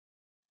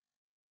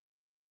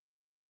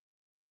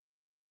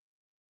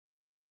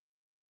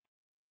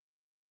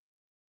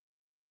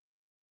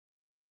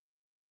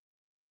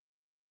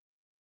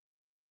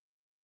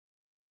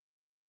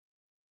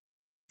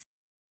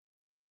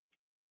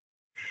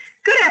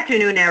Good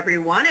afternoon,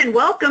 everyone, and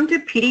welcome to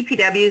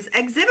PDPW's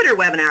Exhibitor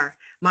webinar.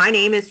 My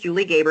name is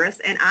Julie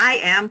Gabris, and I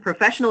am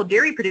Professional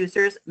Dairy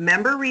Producers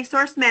Member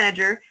Resource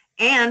Manager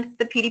and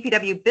the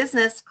PDPW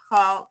Business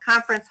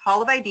Conference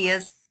Hall of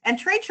Ideas and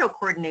Trade Show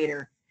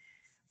Coordinator.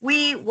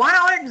 We want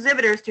all our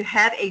exhibitors to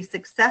have a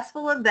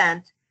successful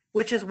event,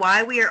 which is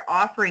why we are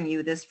offering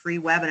you this free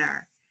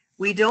webinar.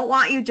 We don't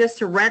want you just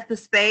to rent the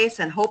space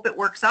and hope it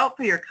works out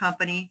for your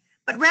company,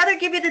 but rather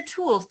give you the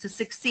tools to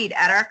succeed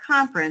at our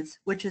conference,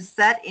 which is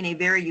set in a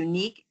very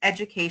unique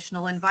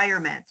educational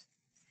environment.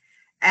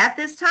 At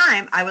this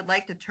time, I would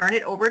like to turn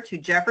it over to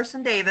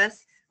Jefferson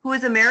Davis, who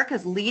is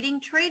America's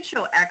leading trade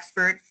show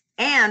expert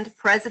and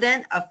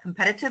president of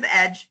Competitive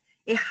Edge,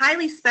 a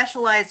highly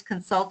specialized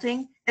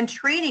consulting and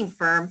training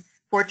firm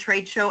for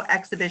trade show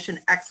exhibition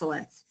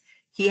excellence.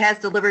 He has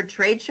delivered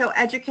trade show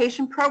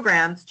education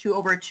programs to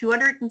over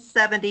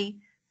 270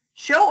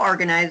 show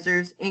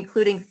organizers,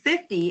 including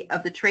 50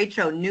 of the Trade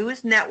Show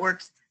News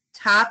Network's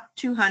top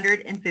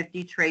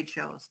 250 trade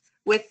shows.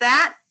 With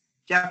that,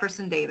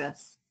 Jefferson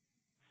Davis.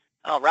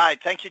 All right.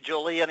 Thank you,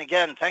 Julie. And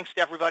again, thanks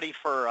to everybody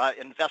for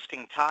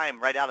investing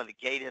time right out of the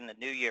gate in the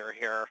new year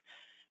here.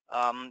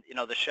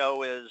 The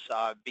show is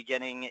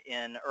beginning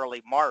in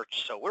early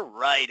March, so we're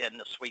right in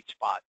the sweet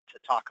spot to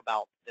talk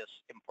about this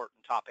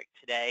important topic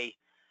today.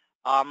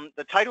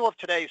 The title of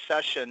today's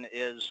session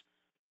is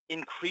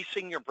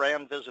Increasing Your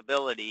Brand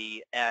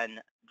Visibility and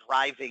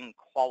Driving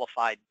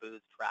Qualified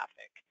Booth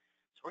Traffic.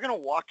 So we're going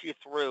to walk you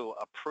through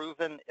a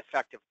proven,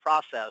 effective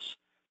process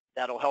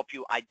that'll help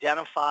you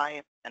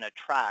identify and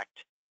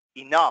attract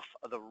enough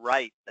of the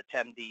right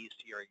attendees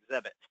to your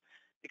exhibit.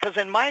 Because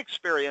in my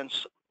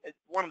experience,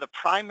 one of the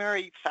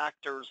primary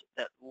factors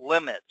that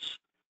limits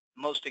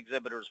most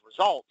exhibitors'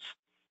 results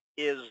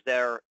is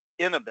their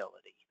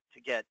inability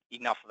to get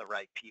enough of the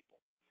right people.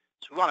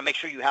 So we want to make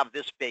sure you have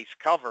this base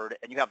covered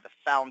and you have the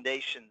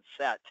foundation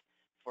set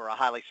for a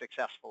highly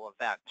successful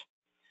event.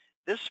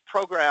 This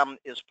program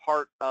is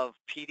part of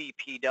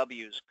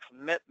PDPW's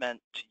commitment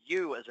to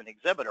you as an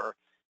exhibitor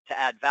to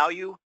add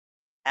value,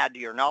 add to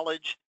your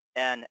knowledge,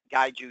 and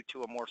guide you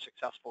to a more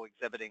successful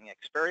exhibiting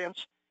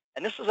experience.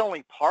 And this is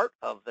only part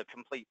of the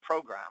complete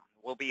program.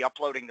 We'll be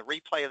uploading the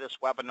replay of this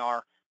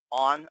webinar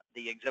on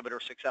the Exhibitor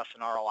Success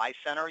and ROI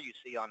Center you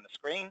see on the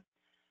screen.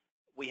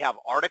 We have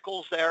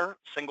articles there,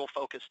 single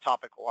focus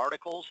topical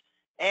articles,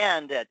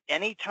 and at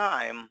any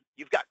time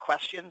you've got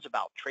questions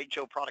about trade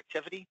show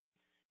productivity,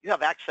 you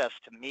have access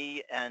to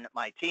me and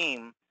my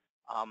team.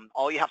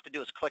 All you have to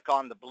do is click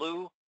on the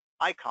blue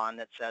icon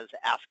that says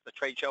Ask the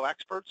Trade Show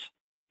Experts,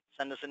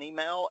 send us an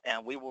email,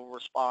 and we will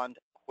respond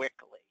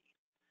quickly.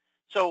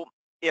 So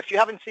if you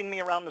haven't seen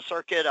me around the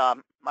circuit,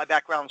 my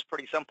background's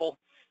pretty simple.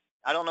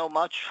 I don't know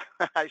much,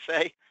 I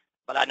say,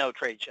 but I know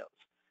trade shows.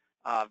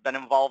 I've been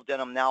involved in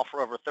them now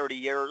for over 30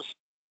 years.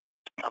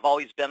 I've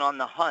always been on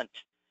the hunt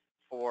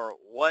for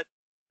what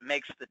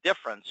makes the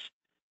difference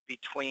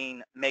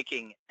between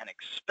making an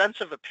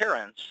expensive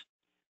appearance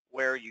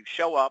where you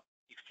show up,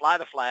 you fly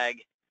the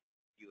flag,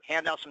 you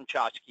hand out some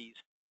tchotchkes, you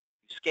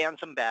scan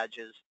some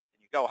badges,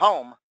 and you go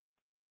home,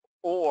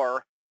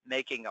 or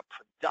making a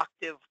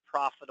productive,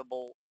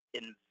 profitable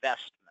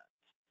investment.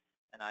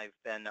 And I've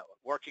been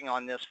working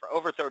on this for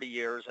over 30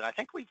 years, and I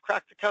think we've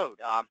cracked the code.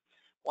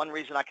 One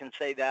reason I can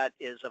say that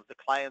is of the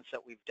clients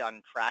that we've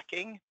done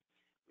tracking,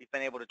 we've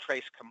been able to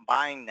trace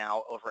combined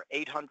now over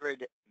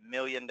 $800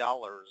 million in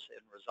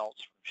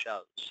results from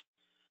shows.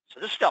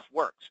 So this stuff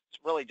works. It's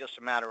really just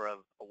a matter of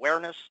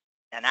awareness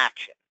and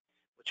action,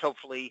 which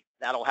hopefully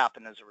that'll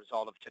happen as a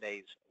result of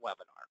today's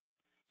webinar.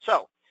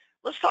 So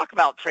let's talk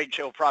about trade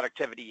show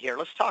productivity here.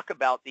 Let's talk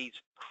about these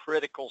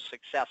critical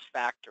success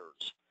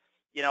factors.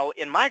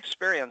 In my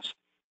experience,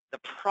 the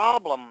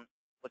problem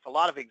with a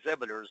lot of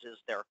exhibitors is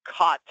they're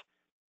caught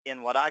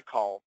in what I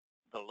call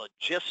the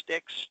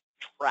logistics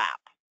trap,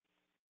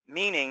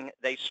 meaning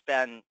they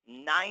spend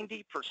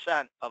 90%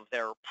 of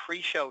their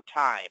pre-show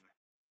time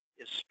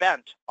is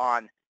spent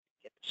on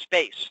get the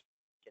space,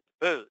 get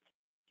the booth,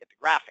 get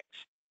the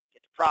graphics,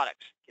 get the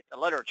products, get the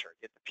literature,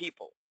 get the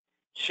people,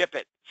 ship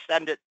it,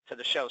 send it to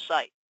the show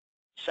site,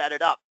 set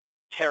it up,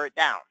 tear it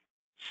down,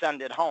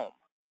 send it home.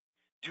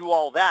 Do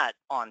all that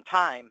on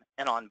time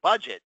and on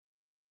budget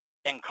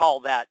and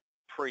call that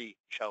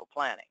pre-show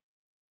planning.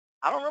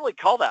 I don't really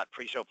call that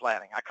pre-show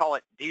planning. I call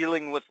it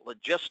dealing with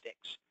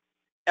logistics.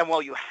 And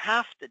while you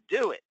have to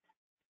do it,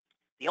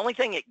 the only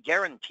thing it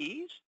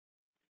guarantees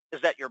is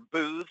that your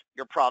booth,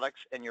 your products,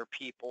 and your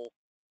people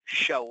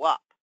show up.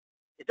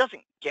 It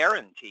doesn't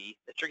guarantee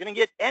that you're going to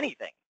get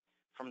anything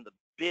from the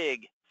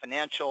big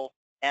financial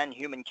and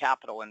human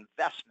capital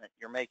investment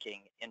you're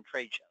making in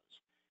trade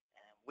shows.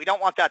 And we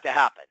don't want that to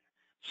happen.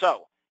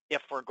 So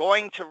if we're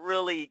going to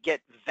really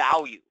get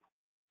value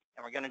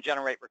and we're going to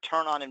generate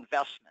return on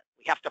investment,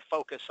 we have to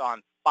focus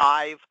on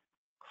 5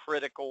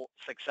 critical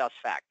success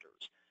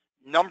factors.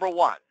 Number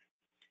 1,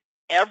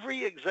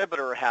 every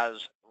exhibitor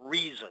has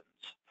reasons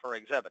for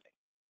exhibiting.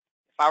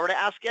 If I were to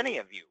ask any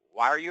of you,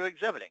 why are you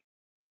exhibiting?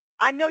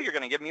 I know you're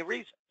going to give me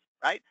reasons,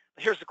 right?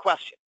 But here's the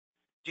question.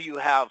 Do you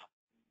have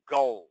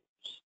goals?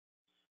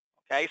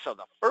 Okay, so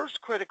the first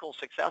critical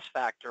success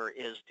factor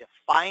is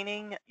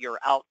defining your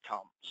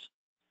outcomes.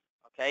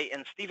 Okay,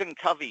 in Stephen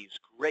Covey's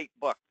great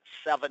book,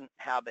 7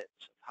 Habits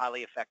of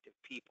Highly Effective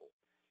People,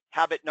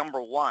 habit number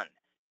 1,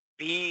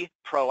 be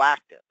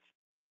proactive.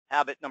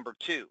 Habit number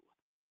 2,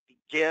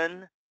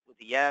 begin with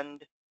the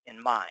end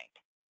in mind.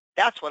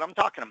 That's what I'm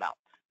talking about.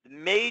 The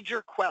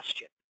major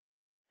question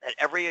that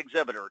every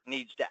exhibitor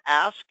needs to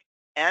ask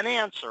and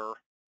answer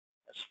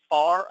as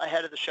far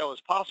ahead of the show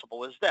as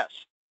possible is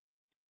this.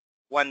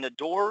 When the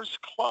doors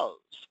close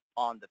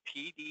on the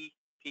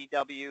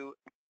PDPW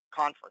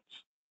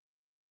conference,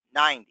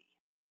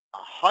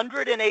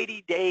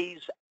 180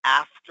 days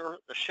after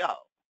the show,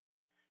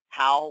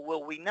 how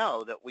will we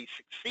know that we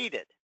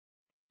succeeded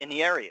in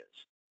the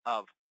areas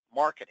of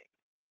marketing,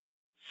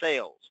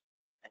 sales,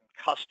 and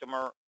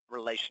customer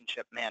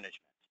relationship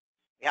management?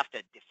 We have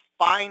to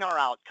define our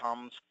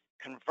outcomes,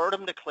 convert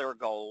them to clear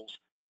goals,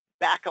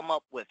 back them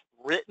up with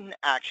written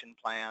action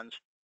plans,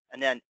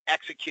 and then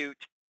execute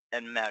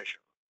and measure.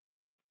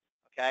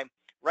 Okay?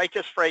 Write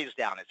this phrase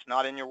down. It's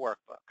not in your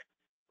workbook.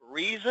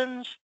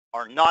 Reasons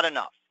are not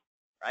enough,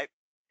 right?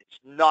 It's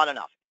not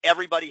enough.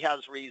 Everybody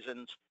has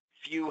reasons.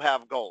 Few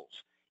have goals.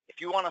 If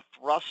you want to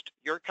thrust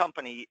your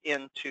company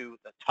into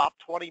the top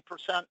 20%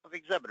 of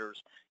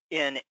exhibitors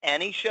in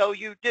any show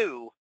you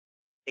do,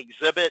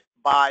 exhibit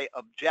by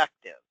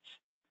objectives,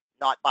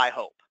 not by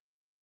hope.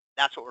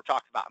 That's what we're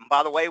talking about. And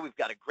by the way, we've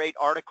got a great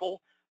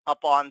article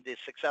up on the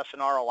Success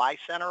and ROI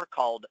Center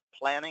called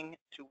Planning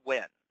to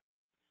Win.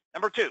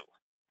 Number 2,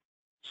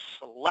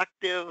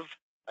 selective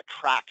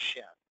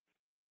attraction.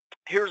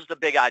 Here's the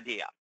big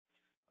idea,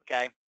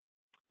 okay?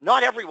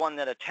 Not everyone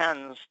that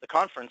attends the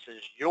conference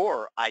is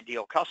your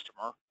ideal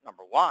customer,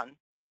 number 1.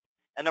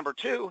 And number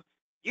 2,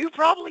 you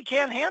probably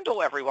can't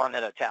handle everyone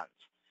that attends.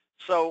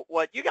 So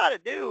what you got to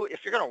do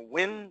if you're going to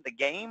win the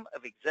game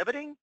of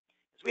exhibiting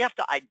is we have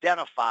to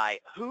identify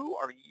who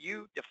are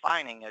you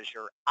defining as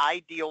your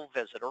ideal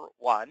visitor,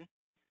 1.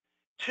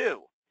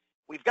 2,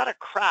 we've got to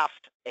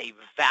craft a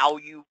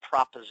value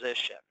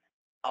proposition,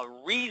 a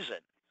reason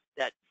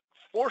that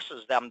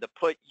forces them to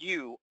put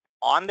you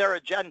on their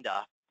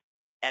agenda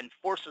and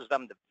forces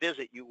them to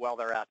visit you while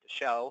they're at the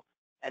show.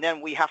 And then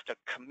we have to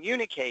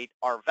communicate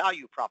our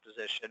value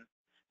proposition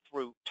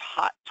through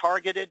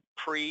targeted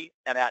pre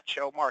and at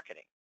show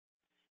marketing.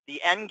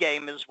 The end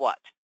game is what?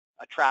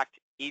 Attract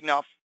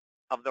enough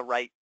of the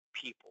right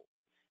people.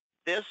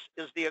 This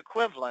is the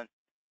equivalent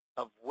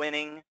of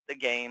winning the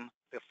game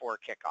before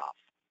kickoff.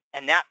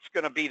 And that's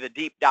going to be the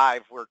deep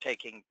dive we're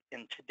taking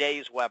in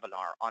today's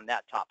webinar on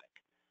that topic.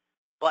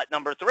 But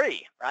number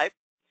 3, right?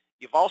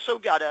 You've also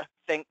got to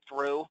think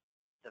through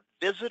the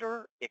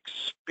visitor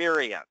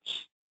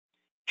experience.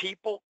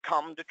 People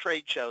come to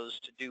trade shows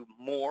to do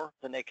more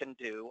than they can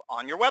do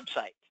on your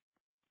website.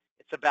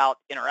 It's about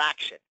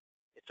interaction.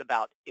 It's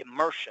about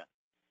immersion.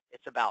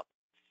 It's about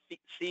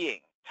seeing,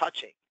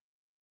 touching,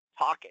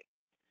 talking.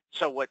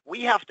 So what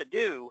we have to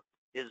do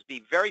is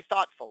be very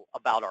thoughtful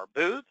about our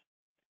booth,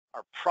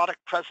 our product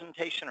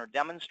presentation or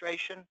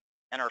demonstration,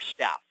 and our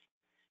staff.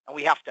 And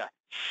we have to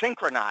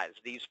synchronize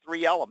these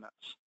 3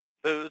 elements,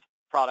 booth,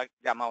 product,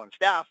 demo, and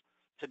staff,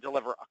 to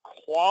deliver a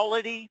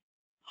quality,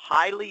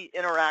 highly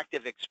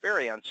interactive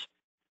experience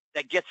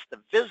that gets the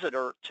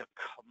visitor to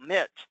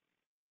commit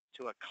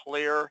to a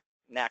clear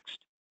next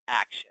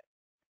action.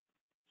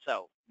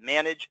 So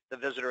manage the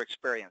visitor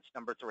experience,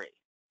 number 3.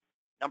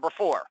 Number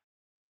 4,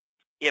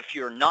 if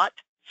you're not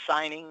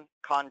signing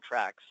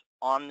contracts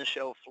on the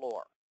show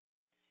floor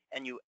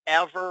and you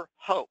ever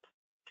hope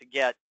to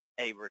get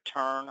a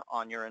return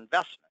on your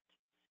investment,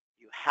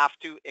 you have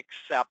to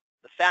accept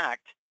the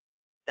fact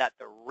that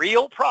the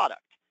real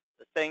product,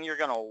 the thing you're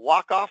going to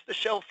walk off the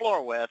show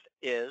floor with,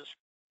 is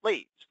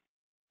leads.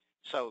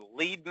 So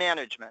lead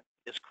management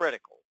is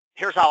critical.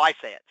 Here's how I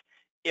say it.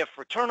 If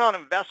return on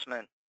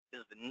investment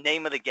is the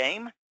name of the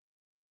game,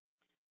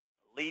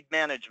 lead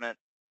management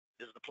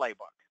is the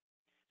playbook.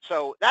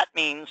 So that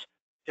means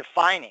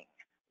defining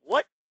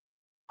what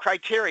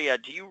criteria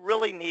do you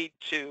really need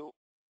to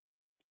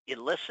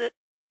elicit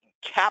and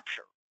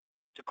capture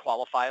to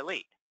qualify a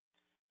lead.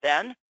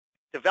 Then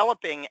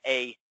developing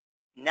a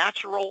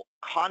natural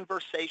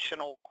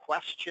conversational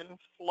question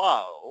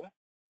flow,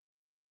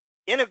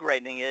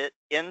 integrating it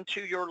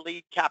into your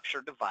lead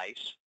capture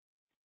device,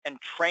 and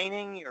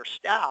training your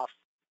staff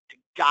to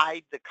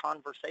guide the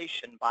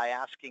conversation by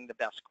asking the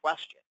best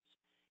questions.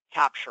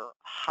 Capture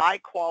high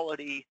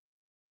quality,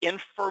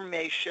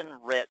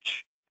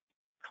 information-rich,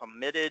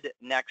 committed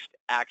next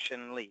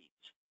action leads.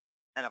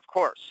 And of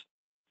course,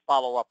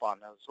 follow up on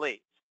those leads.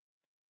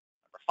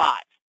 Number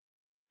 5,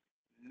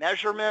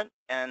 measurement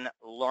and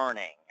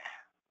learning.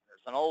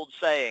 There's an old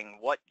saying,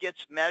 what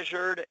gets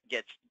measured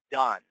gets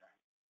done,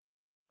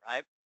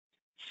 right?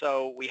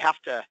 So we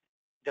have to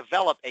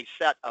develop a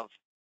set of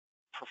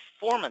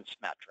performance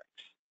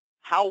metrics.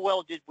 How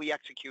well did we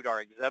execute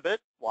our exhibit,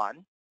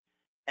 1,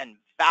 and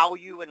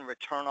value and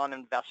return on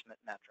investment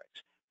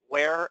metrics.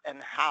 Where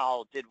and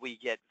how did we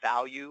get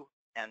value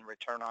and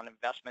return on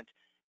investment?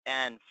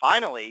 And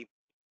finally,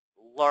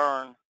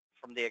 learn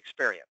from the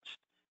experience.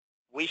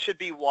 we should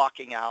be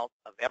walking out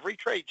of every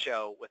trade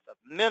show with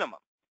a minimum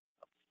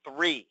of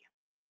 3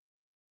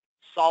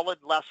 solid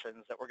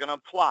lessons that we're going to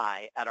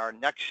apply at our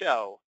next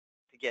show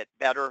to get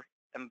better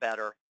and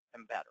better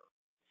and better.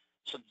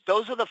 So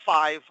those are the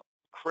 5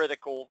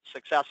 critical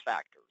success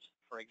factors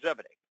for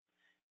exhibiting.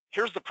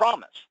 Here's the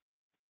promise.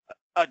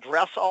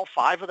 Address all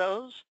 5 of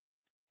those,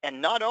 and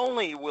not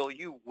only will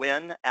you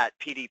win at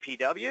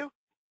PDPW,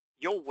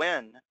 you'll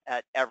win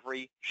at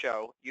every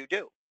show you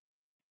do.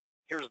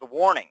 Here's the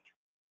warning.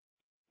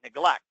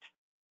 Neglect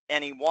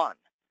any one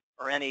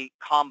or any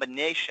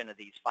combination of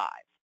these 5.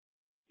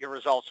 Your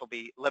results will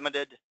be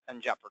limited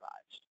and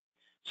jeopardized.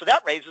 So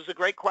that raises a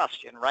great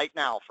question right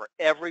now for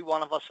every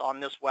one of us on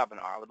this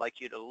webinar. I would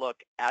like you to look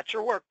at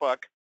your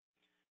workbook,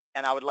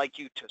 and I would like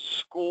you to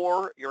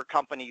score your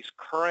company's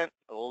current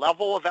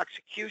level of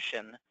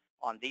execution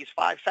on these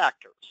 5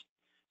 factors.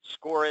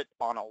 Score it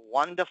on a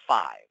 1 to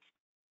 5.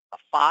 A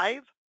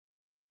 5,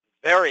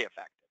 very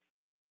effective.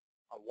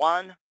 A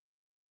 1,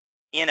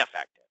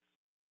 ineffective.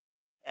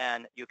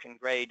 And you can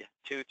grade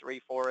 2,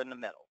 3, 4 in the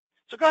middle.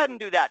 So go ahead and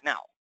do that now.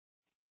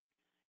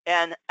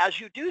 And as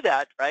you do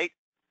that, right,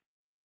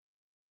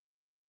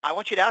 I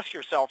want you to ask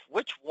yourself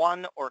which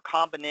one or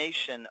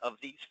combination of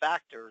these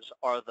factors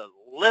are the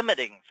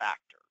limiting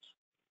factors,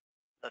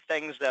 the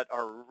things that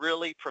are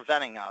really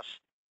preventing us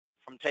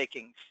from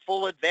taking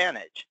full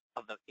advantage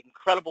of the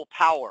incredible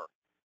power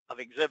of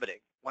exhibiting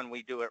when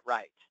we do it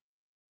right.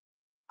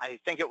 I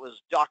think it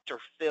was Dr.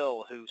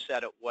 Phil who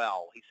said it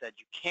well. He said,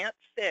 you can't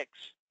fix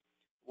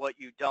what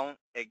you don't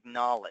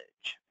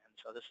acknowledge. And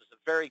so this is a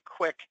very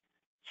quick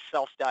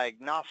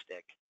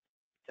self-diagnostic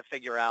to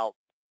figure out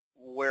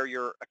where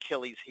your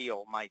Achilles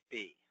heel might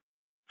be.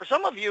 For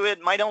some of you,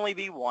 it might only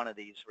be one of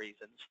these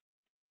reasons.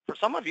 For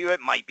some of you, it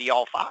might be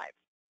all 5.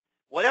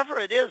 Whatever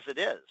it is, it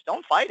is.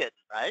 Don't fight it,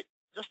 right?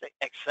 Just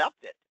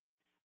accept it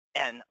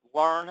and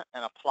learn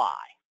and apply,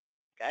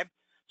 okay?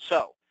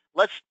 So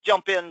let's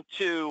jump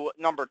into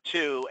number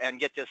 2 and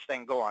get this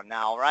thing going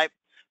now, right?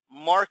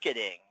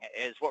 Marketing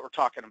is what we're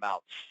talking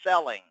about.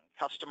 Selling,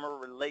 customer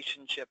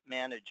relationship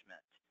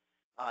management.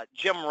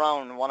 Jim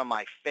Rohn, one of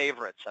my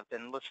favorites, I've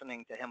been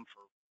listening to him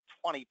for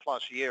 20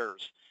 plus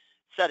years,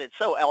 said it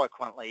so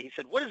eloquently. He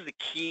said, what is the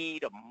key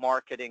to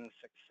marketing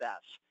success?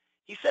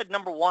 He said,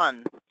 number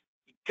 1,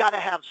 you got to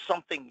have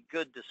something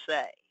good to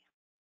say,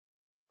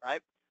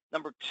 right?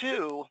 Number 2,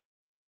 you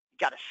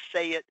got to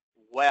say it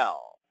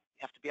well.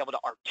 You have to be able to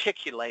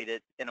articulate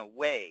it in a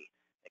way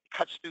that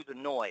cuts through the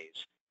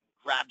noise,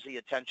 grabs the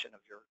attention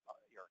of your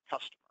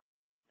customer.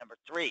 Number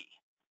 3,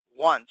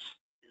 once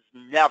is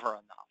never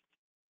enough.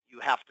 You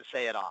have to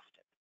say it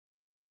often.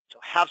 So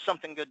have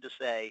something good to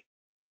say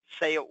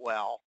it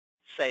well,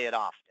 say it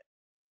often.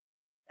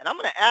 And I'm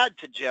going to add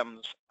to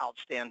Jim's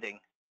outstanding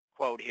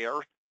quote here,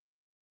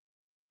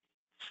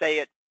 say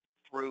it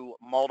through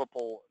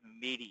multiple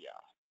media,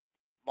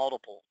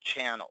 multiple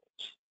channels,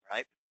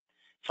 right?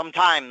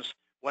 Sometimes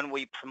when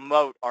we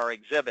promote our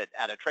exhibit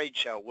at a trade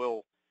show,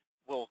 we'll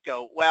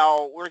go,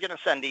 well, we're going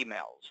to send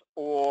emails,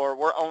 or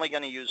we're only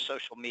going to use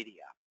social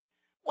media.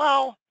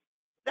 Well,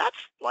 that's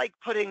like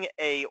putting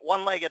a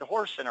one-legged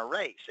horse in a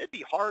race. It'd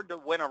be hard to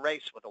win a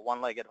race with a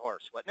one-legged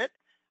horse, wouldn't it?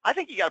 I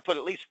think you got to put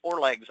at least 4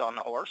 legs on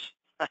the horse,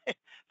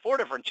 4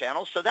 different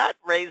channels. So that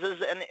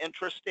raises an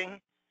interesting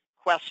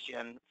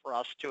question for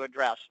us to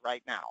address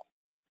right now,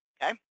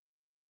 okay?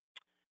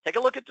 Take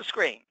a look at the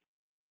screen.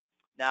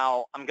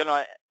 Now, I'm going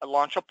to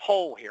launch a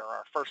poll here,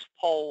 our first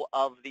poll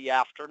of the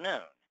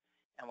afternoon.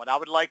 And what I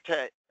would like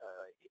to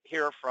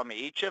hear from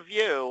each of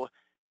you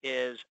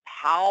is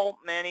how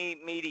many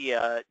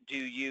media do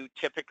you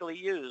typically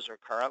use or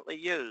currently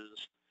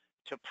use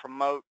to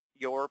promote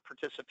your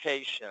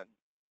participation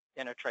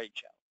in a trade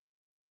show?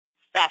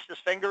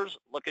 Fastest fingers,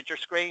 look at your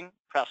screen,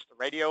 press the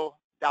radio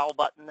dial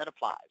button that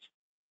applies.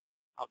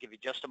 I'll give you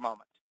just a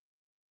moment.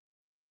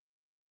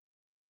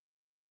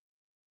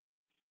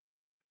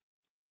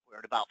 We're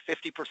at about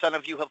 50%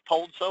 of you have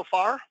polled so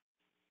far.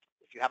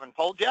 If you haven't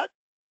polled yet,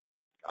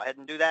 go ahead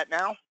and do that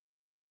now.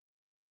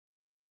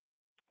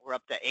 We're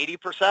up to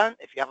 80%.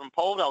 If you haven't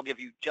polled, I'll give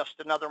you just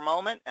another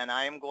moment, and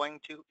I am going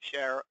to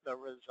share the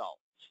results.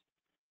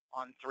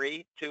 On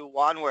 3, 2,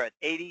 1, we're at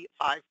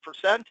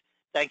 85%.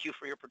 Thank you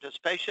for your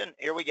participation.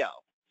 Here we go.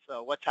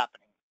 So what's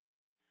happening?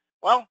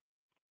 Well,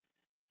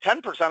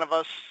 10% of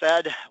us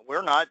said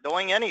we're not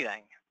doing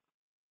anything.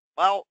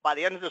 Well, by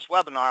the end of this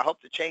webinar, I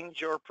hope to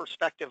change your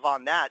perspective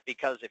on that,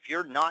 because if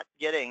you're not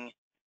getting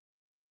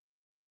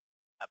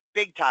a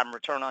big-time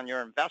return on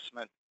your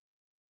investment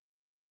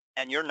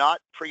and you're not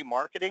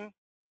pre-marketing,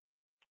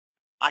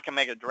 I can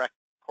make a direct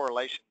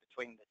correlation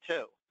between the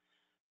two.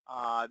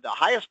 The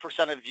highest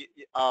percent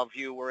of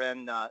you were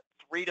in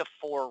 3 to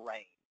 4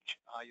 range.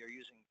 You're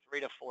using 3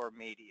 to 4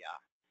 media.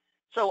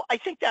 So I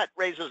think that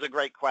raises a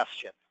great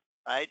question,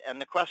 right? And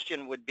the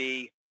question would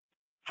be,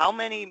 how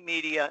many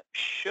media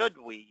should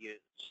we use?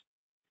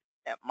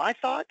 At my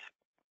thought,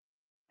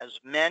 as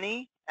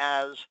many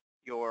as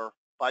your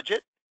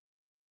budget,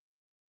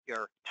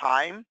 your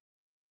time,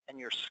 and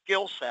your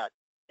skill set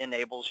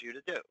enables you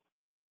to do.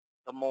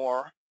 The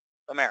more,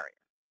 the merrier.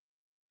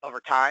 Over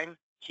time,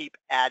 keep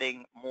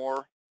adding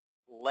more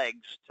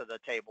legs to the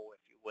table, if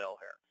you will,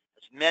 here.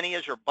 As many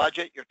as your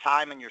budget, your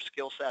time, and your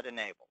skill set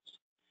enables.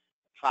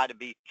 Try to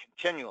be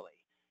continually.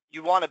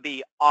 You want to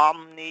be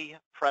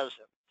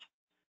omnipresent.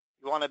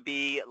 You want to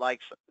be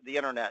like the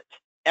internet,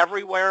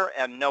 everywhere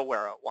and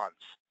nowhere at once,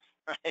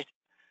 right?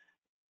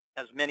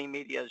 As many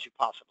media as you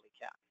possibly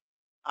can.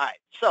 All right,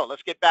 so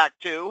let's get back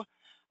to,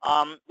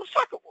 let's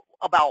talk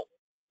about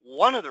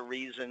one of the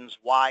reasons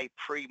why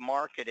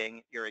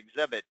pre-marketing your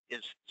exhibit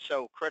is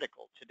so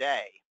critical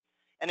today.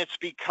 And it's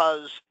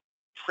because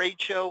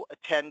trade show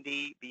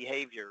attendee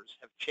behaviors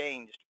have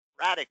changed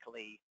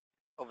radically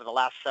over the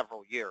last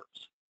several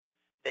years.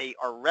 They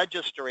are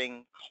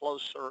registering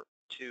closer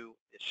to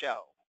the show.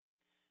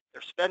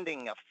 They're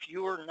spending a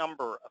fewer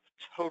number of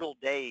total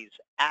days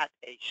at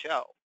a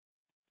show.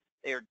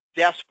 They are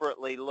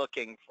desperately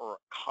looking for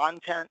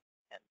content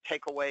and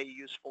take away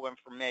useful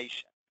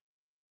information.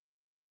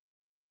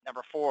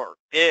 Number 4,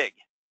 big.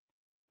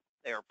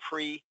 They are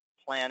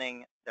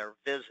pre-planning their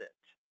visit.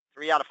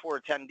 3 out of 4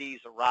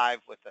 attendees arrive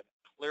with a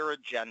clear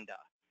agenda.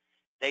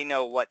 They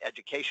know what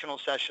educational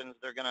sessions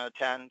they're going to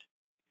attend.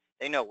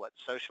 They know what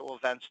social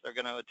events they're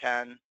going to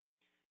attend.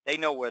 They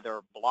know where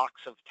their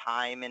blocks of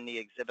time in the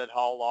exhibit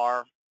hall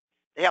are.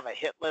 They have a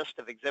hit list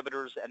of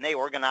exhibitors, and they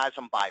organize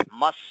them by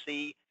must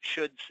see,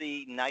 should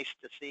see, nice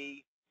to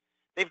see.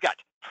 They've got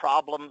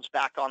problems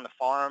back on the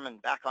farm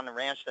and back on the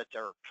ranch that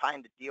they're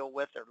trying to deal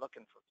with. They're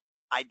looking for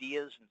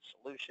ideas and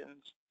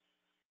solutions.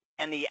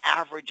 And the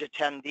average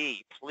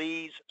attendee,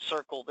 please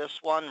circle this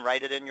one,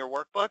 write it in your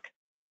workbook.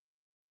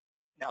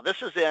 Now,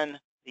 this is in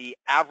the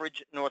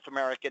average North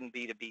American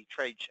B2B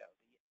trade show.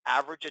 The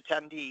average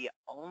attendee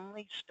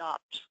only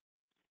stops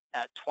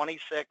at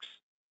 26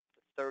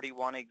 to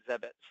 31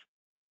 exhibits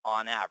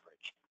on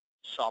average.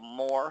 Some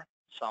more,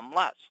 some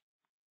less.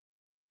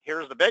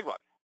 Here's the big one.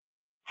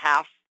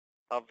 Half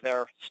of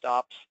their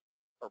stops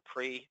are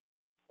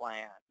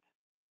pre-planned.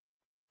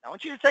 Now, I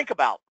want you to think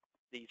about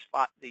these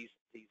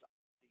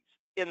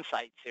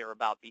insights here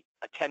about the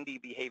attendee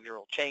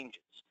behavioral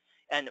changes.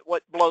 And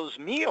what blows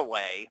me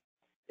away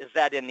is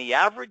that in the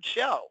average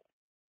show,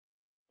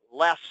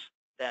 less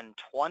than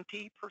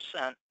 20%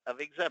 of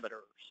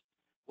exhibitors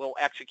will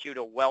execute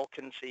a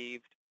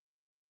well-conceived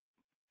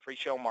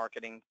pre-show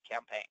marketing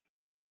campaign.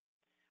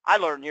 I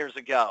learned years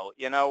ago,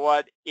 you know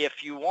what,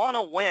 if you want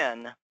to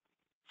win,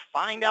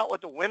 find out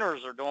what the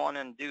winners are doing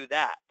and do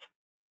that.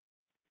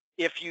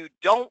 If you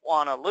don't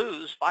want to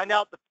lose, find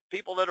out the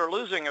people that are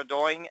losing are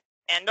doing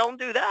and don't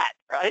do that,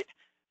 right?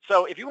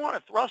 So if you want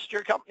to thrust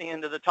your company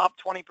into the top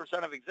 20%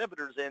 of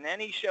exhibitors in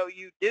any show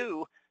you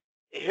do,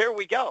 here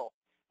we go.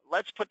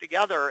 Let's put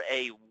together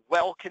a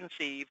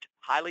well-conceived,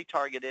 highly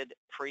targeted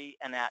pre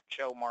and at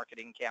show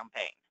marketing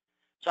campaign.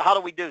 So how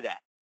do we do that?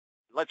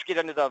 Let's get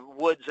into the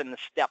woods and the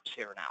steps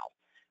here now.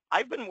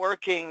 I've been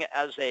working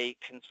as a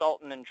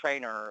consultant and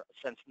trainer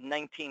since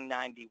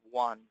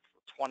 1991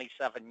 for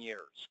 27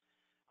 years.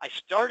 I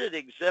started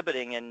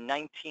exhibiting in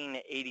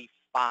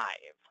 1985,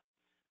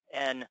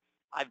 and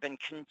I've been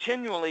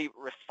continually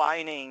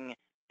refining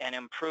and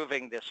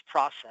improving this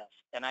process.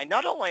 And I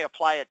not only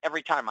apply it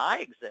every time I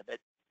exhibit,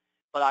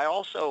 but I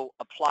also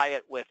apply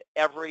it with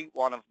every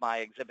one of my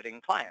exhibiting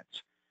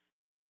clients.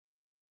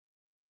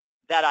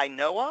 That I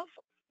know of,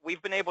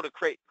 we've been able to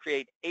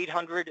create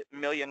 $800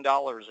 million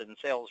in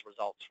sales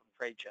results from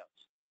trade shows.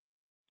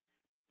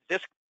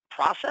 This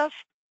process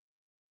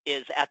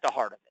is at the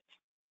heart of it.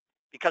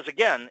 Because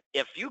again,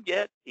 if you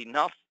get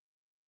enough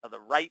of the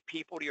right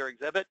people to your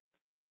exhibit,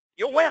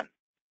 you'll win.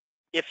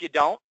 If you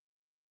don't,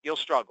 you'll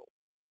struggle.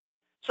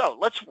 So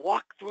let's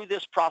walk through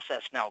this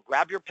process now.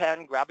 Grab your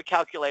pen, grab a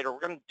calculator. We're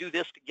going to do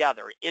this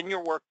together in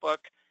your workbook.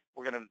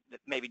 We're going to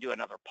maybe do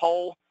another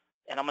poll,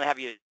 and I'm going to have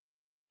you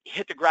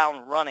hit the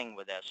ground running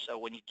with this. So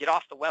when you get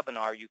off the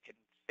webinar, you can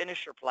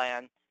finish your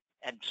plan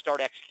and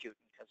start executing.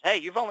 Because, hey,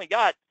 you've only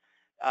got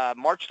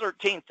March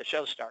 13th, the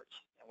show starts.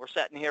 And we're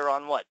sitting here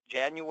on what,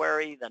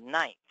 January the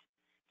 9th.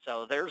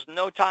 So there's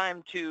no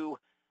time to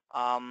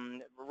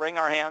wring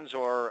our hands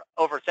or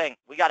overthink.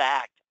 We got to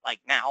act like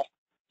now.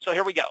 So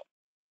here we go.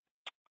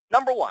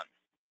 Number 1,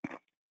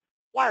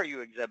 why are you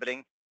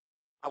exhibiting?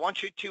 I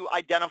want you to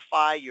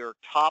identify your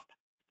top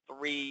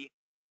 3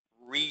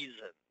 reasons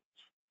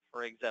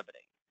for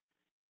exhibiting.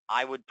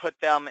 I would put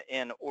them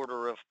in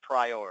order of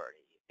priority.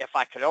 If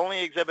I could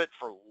only exhibit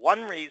for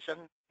one reason,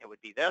 it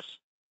would be this.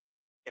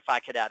 If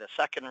I could add a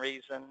second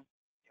reason,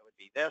 it would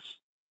be this.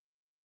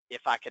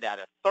 If I could add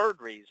a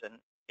third reason,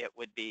 it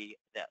would be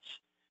this.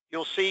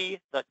 You'll see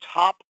the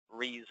top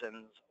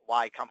reasons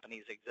why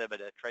companies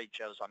exhibit at trade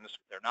shows on this.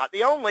 They're not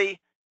the only,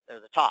 they're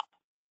the top.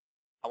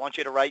 I want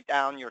you to write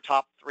down your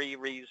top 3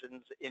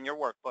 reasons in your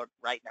workbook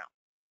right now.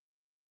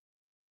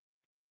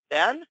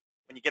 Then,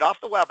 when you get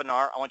off the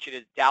webinar, I want you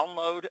to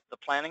download the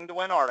Planning to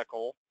Win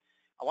article.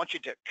 I want you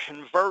to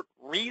convert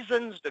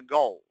reasons to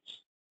goals.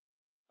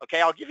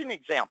 Okay, I'll give you an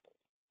example.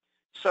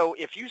 So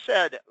if you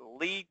said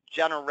lead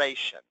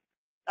generation,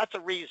 that's a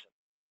reason.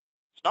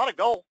 It's not a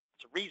goal,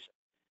 it's a reason.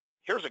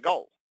 Here's a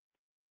goal.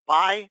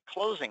 By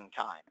closing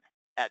time.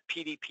 at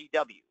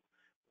PDPW,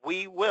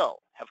 we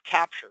will have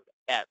captured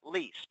at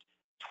least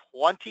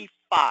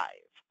 25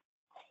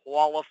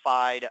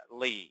 qualified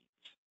leads.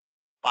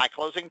 By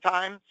closing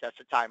time, sets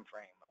a time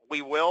frame.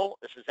 We will,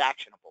 this is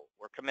actionable,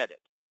 we're committed.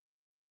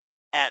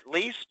 At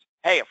least,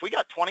 hey, if we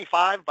got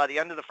 25 by the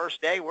end of the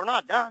first day, we're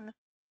not done.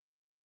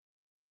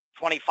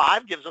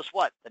 25 gives us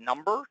what? The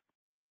number.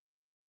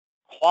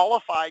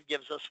 Qualified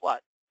gives us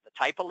what? The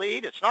type of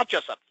lead. It's not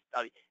just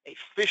a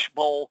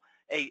fishbowl,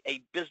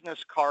 a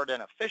business card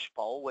in a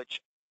fishbowl,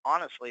 which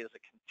honestly is a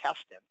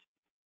contestant.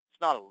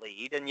 It's not a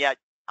lead, and yet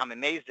I'm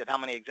amazed at how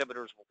many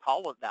exhibitors will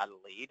call it that a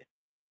lead.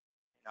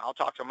 You know, I'll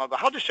talk to them, I'll go,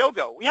 how'd the show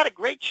go? We had a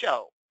great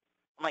show.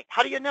 I'm like,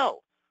 how do you know?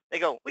 They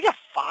go, we got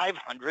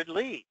 500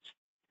 leads.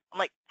 I'm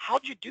like,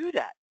 how'd you do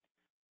that?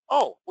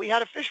 Oh, we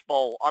had a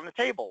fishbowl on the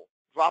table.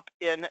 Drop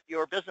in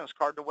your business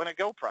card to win a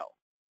GoPro.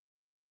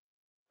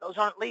 Those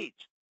aren't leads.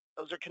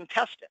 Those are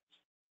contestants.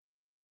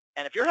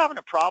 And if you're having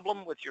a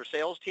problem with your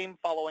sales team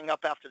following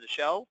up after the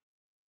show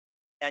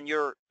and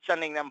you're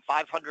sending them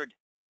 500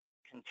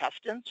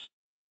 contestants,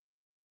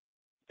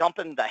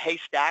 dumping the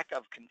haystack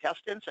of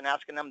contestants and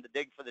asking them to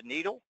dig for the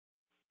needle,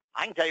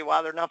 I can tell you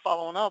why they're not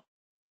following up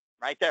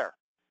right there.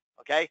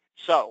 Okay,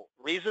 so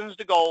reasons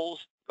to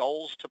goals,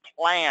 goals to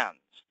plans.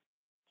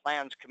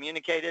 Plans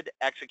communicated,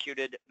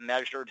 executed,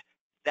 measured.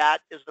 That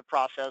is the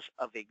process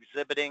of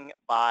exhibiting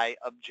by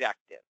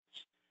objectives.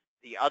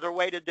 The other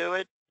way to do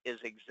it is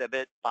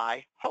exhibit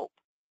by hope.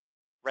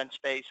 Rent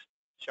space,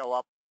 show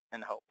up,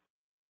 and hope.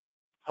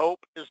 Hope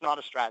is not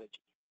a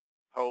strategy.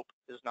 Hope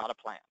is not a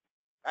plan.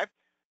 Okay?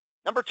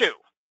 Number two,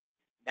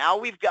 now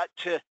we've got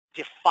to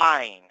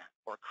define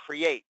or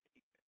create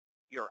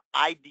your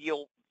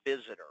ideal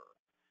visitor.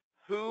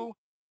 Who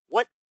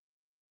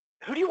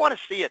do you want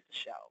to see at the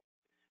show?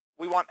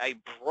 We want a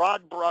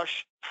broad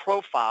brush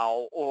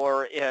profile,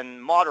 or in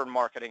modern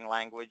marketing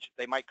language,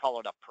 they might call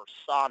it a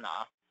persona,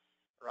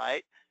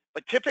 right?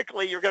 But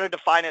typically you're going to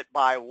define it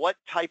by what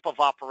type of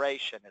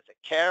operation. Is it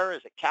care?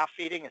 Is it calf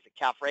feeding? Is it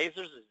calf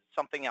raisers? Is it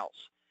something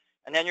else?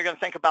 And then you're going to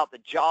think about the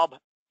job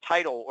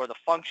title or the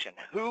function.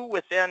 Who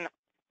within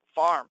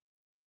farm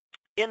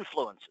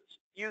influences,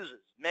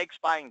 uses, makes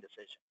buying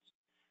decisions?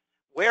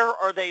 Where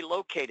are they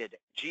located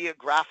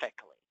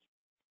geographically?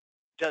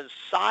 Does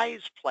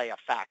size play a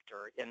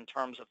factor in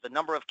terms of the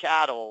number of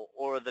cattle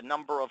or the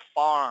number of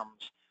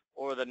farms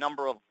or the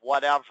number of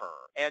whatever,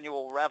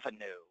 annual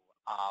revenue,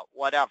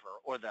 whatever,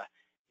 or the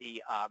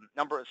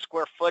number of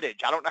square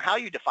footage? I don't know how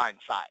you define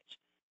size.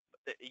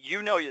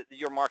 You know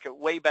your market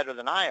way better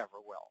than I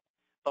ever will.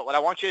 But what I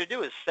want you to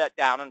do is sit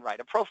down and write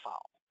a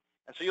profile.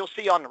 And so you'll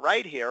see on the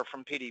right here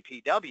from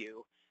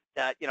PDPW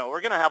that, you know,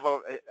 we're going to have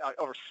over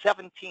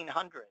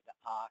 1,700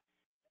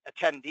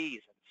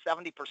 attendees,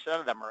 and 70%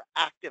 of them are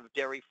active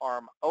dairy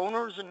farm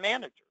owners and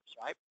managers,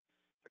 right?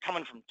 They're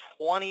coming from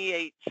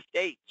 28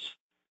 states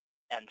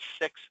and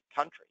 6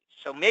 countries.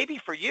 So maybe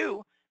for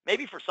you,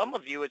 maybe for some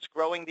of you, it's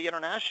growing the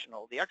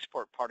international, the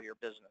export part of your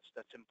business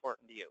that's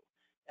important to you.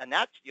 And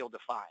that's you'll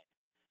define.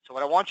 So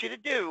what I want you to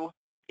do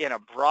in a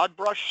broad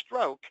brush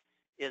stroke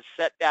is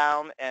sit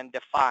down and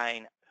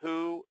define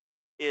who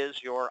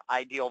is your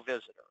ideal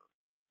visitor,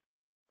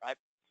 right?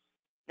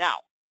 Now,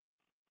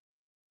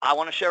 I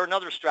want to share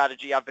another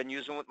strategy I've been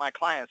using with my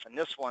clients, and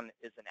this one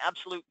is an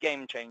absolute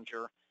game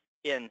changer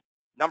in,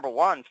 number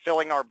one,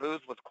 filling our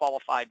booth with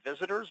qualified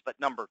visitors, but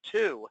number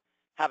two,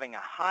 having a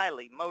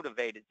highly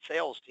motivated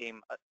sales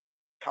team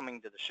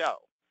coming to the show.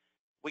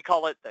 We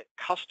call it the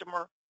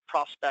customer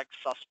prospect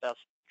suspect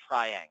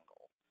triangle.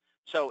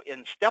 So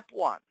in step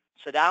one,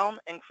 sit down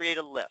and create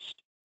a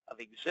list of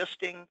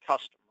existing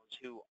customers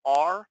who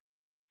are,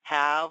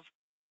 have,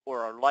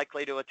 or are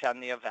likely to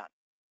attend the event.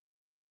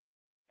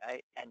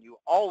 Okay? And you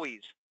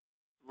always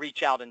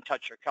reach out and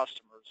touch your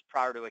customers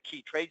prior to a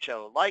key trade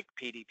show like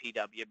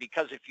PDPW,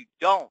 because if you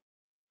don't,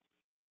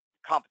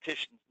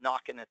 competition's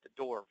knocking at the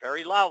door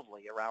very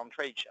loudly around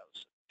trade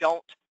shows.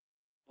 Don't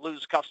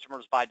lose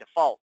customers by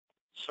default.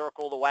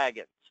 Circle the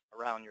wagons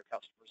around your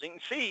customers. You can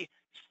see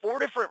 4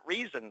 different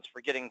reasons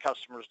for getting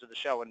customers to the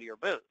show into your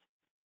booth.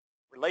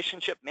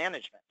 Relationship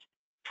management,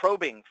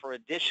 probing for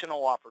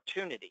additional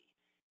opportunity,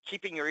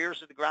 keeping your ears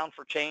to the ground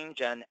for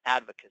change, and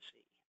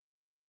advocacy.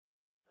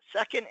 The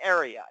second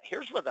area,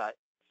 here's where the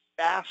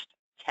fast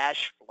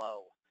cash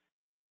flow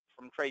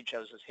from trade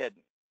shows is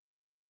hidden.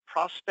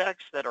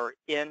 Prospects that are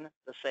in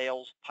the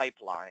sales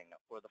pipeline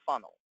or the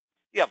funnel.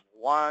 You have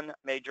one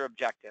major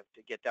objective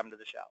to get them to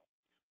the show.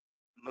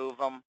 Move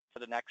them to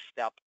the next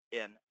step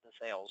in the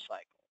sales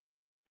cycle.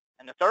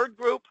 And the third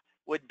group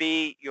would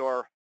be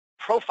your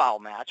profile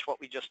match,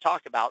 what we just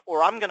talked about,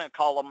 or I'm going to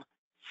call them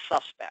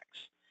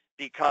suspects,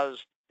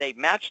 because they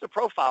match the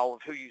profile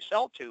of who you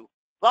sell to,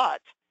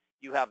 but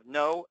you have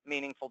no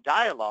meaningful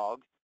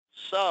dialogue.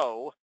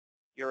 So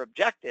your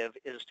objective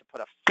is to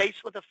put a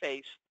face with a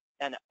face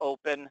and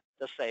open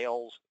the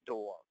sales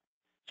door.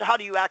 So how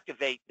do you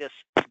activate this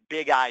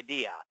big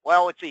idea?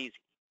 Well, it's easy.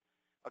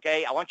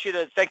 Okay, I want you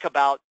to think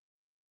about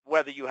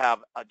whether you have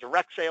a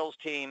direct sales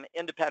team,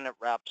 independent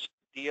reps,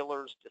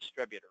 dealers,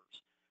 distributors.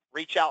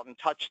 Reach out and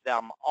touch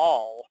them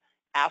all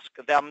ask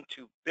them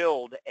to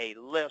build a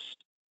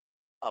list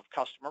of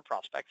customer,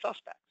 prospect,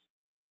 suspects.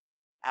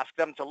 Ask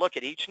them to look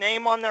at each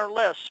name on their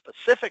list,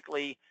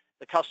 specifically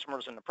the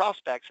customers and the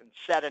prospects, and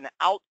set an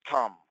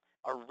outcome,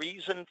 a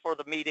reason for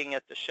the meeting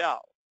at the show.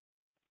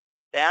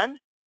 Then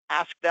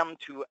ask them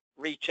to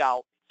reach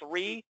out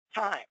 3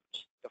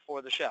 times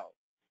before the show.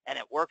 And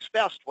it works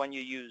best when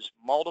you use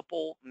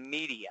multiple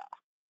media,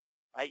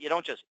 right? You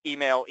don't just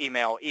email,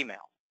 email,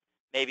 email.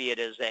 Maybe it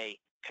is a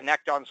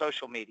connect on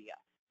social media,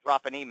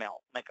 drop an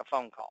email, make a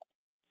phone call.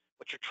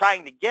 What you're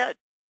trying to get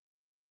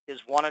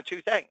is one of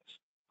 2 things.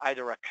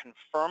 Either a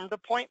confirmed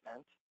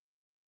appointment,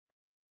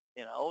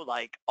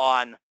 like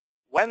on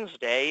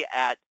Wednesday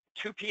at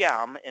 2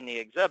 p.m. in the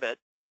exhibit,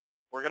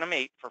 we're going to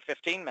meet for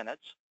 15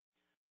 minutes,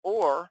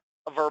 or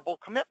a verbal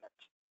commitment.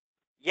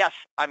 Yes,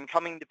 I'm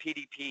coming to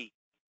PDP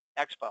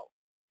Expo.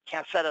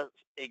 Can't set an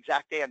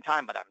exact day and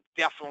time, but I'm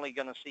definitely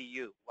going to see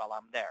you while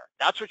I'm there.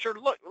 That's what you're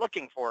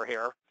looking for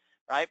here,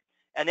 right?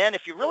 And then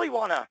if you really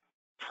want to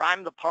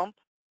prime the pump,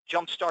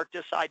 jumpstart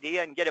this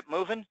idea and get it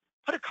moving,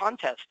 put a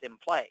contest in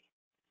play.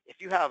 If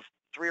you have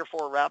 3 or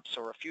 4 reps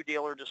or a few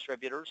dealer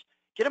distributors,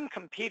 get them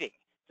competing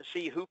to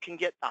see who can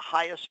get the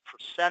highest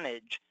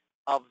percentage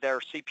of their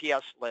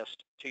CPS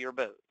list to your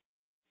booth.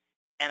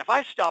 And if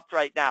I stopped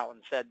right now and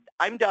said,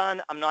 I'm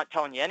done, I'm not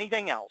telling you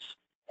anything else,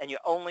 and you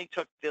only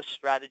took this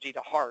strategy to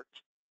heart,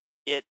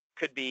 it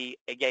could be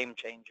a game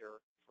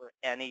changer for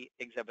any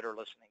exhibitor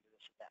listening to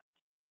this event.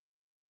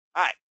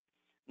 All right,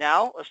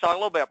 now let's talk a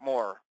little bit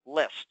more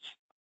lists.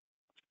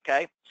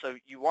 Okay, so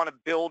you want to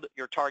build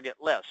your target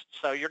list.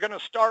 So you're going to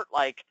start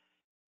like,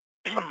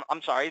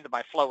 I'm sorry,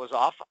 my flow is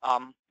off.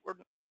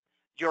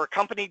 Your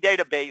company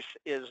database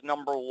is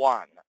number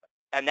 1,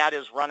 and that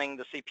is running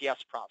the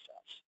CPS process.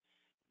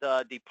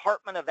 The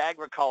Department of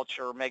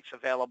Agriculture makes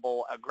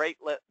available a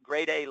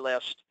grade A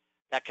list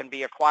that can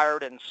be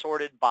acquired and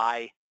sorted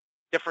by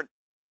different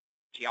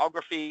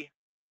geography,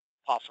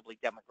 possibly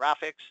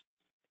demographics.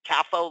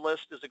 CAFO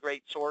list is a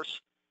great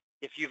source.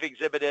 If you've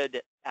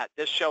exhibited at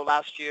this show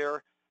last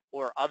year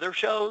or other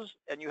shows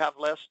and you have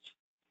lists,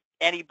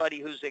 anybody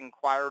who's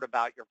inquired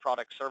about your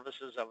product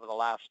services over the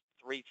last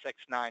 3, 6,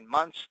 9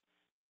 months,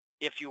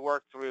 if you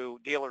work through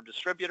dealer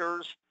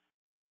distributors,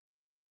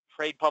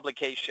 trade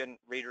publication,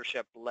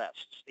 readership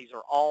lists. These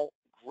are all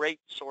great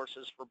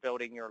sources for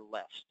building your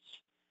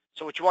lists.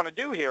 So what you want to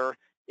do here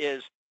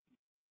is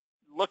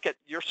look at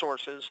your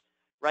sources,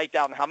 write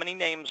down how many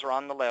names are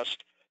on the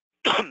list,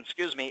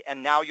 excuse me,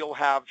 and now you'll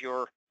have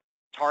your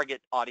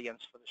target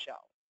audience for the show.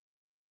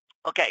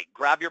 Okay,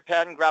 grab your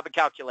pen, grab a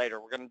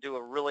calculator. We're going to do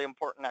a really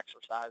important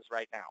exercise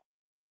right now.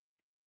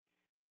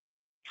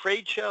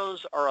 Trade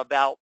shows are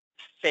about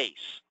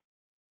face.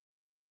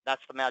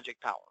 That's the magic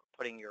power,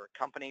 putting your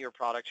company, your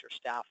products, your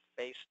staff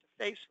face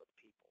to face with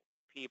people.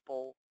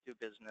 People do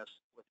business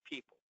with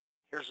people.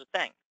 Here's the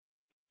thing.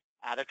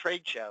 At a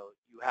trade show,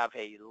 you have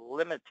a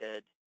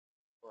limited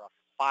or a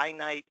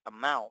finite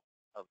amount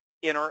of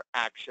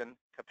interaction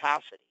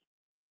capacity.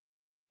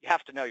 You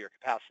have to know your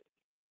capacity.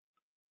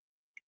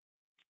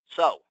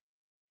 So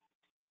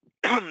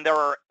there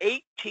are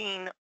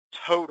 18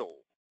 total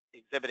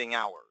exhibiting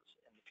hours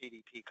in the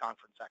PDP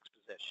Conference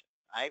Exposition.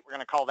 Right? We're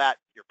going to call that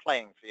your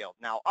playing field.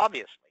 Now,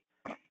 obviously,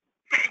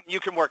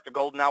 you can work the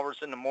golden hours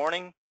in the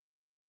morning.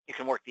 You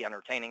can work the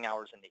entertaining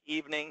hours in the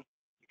evening.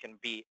 You can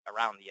be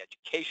around the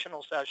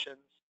educational sessions,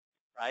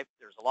 right?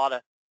 There's a lot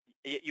of,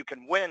 you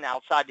can win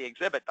outside the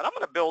exhibit, but I'm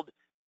going to build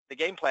the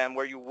game plan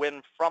where you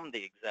win from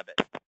the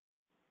exhibit.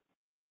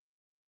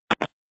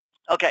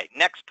 Okay,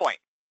 next point.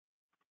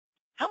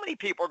 How many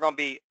people are going to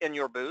be in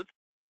your booth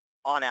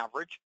on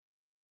average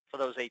for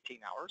those 18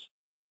 hours?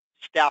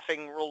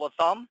 Staffing rule of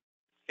thumb,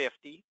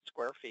 50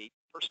 square feet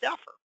per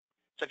staffer.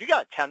 So if you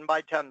got a 10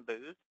 by 10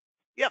 booth,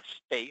 you have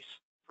space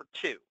for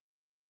 2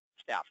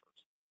 staffers.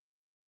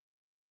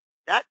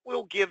 That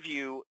will give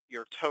you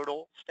your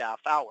total staff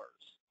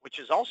hours, which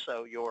is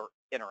also your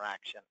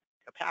interaction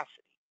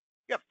capacity.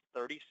 You have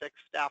 36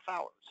 staff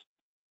hours.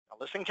 Now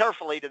listen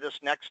carefully to this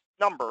next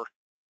number.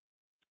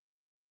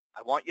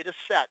 I want you to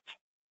set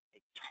a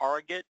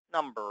target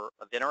number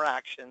of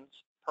interactions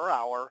per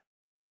hour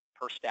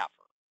per staffer.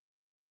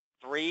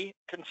 3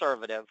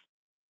 conservative,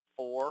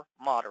 4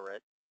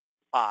 moderate,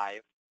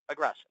 5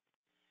 aggressive.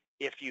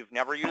 If you've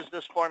never used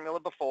this formula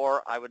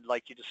before, I would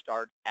like you to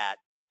start at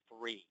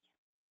 3.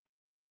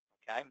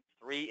 Okay,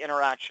 3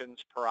 interactions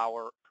per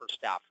hour per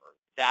staffer.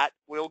 That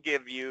will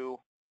give you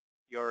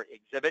your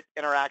exhibit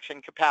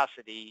interaction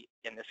capacity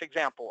in this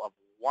example of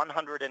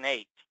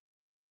 108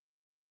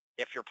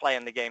 if you're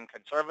playing the game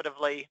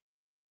conservatively,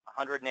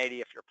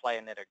 180 if you're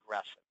playing it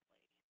aggressively.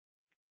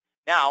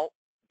 Now,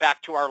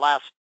 back to our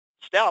last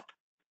step,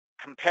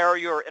 compare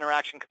your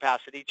interaction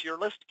capacity to your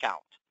list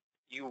count.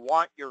 You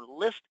want your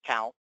list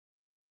count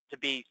to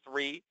be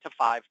 3 to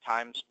 5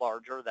 times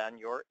larger than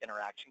your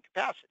interaction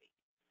capacity.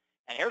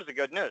 And here's the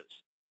good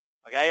news.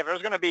 Okay, if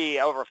there's going to be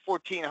over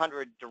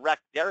 1,400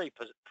 direct dairy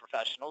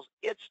professionals,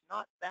 it's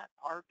not that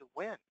hard to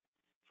win.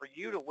 For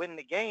you to win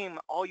the game,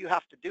 all you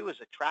have to do is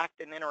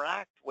attract and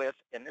interact with,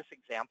 in this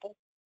example,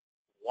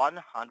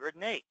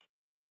 108.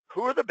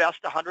 Who are the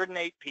best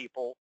 108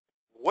 people?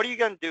 What are you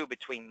going to do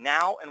between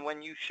now and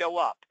when you show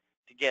up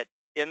to get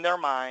in their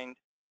mind,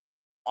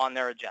 on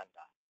their agenda?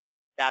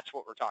 That's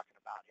what we're talking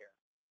about here.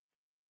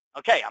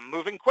 Okay, I'm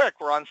moving quick.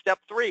 We're on step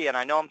 3, and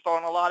I know I'm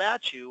throwing a lot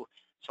at you,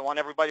 so I want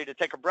everybody to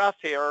take a breath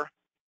here,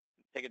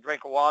 take a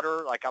drink of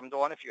water like I'm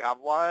doing if you have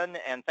one,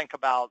 and think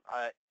about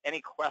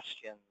any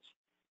questions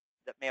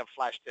that may have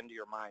flashed into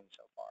your mind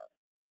so far.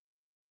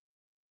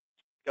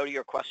 Go to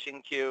your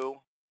question queue,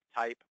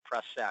 type,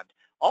 press send.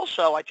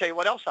 Also, I tell you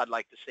what else I'd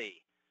like to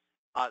see.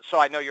 So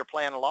I know you're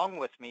playing along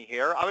with me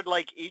here. I would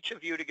like each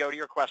of you to go to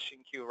your question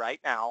queue right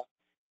now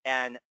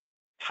and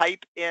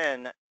type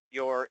in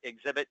your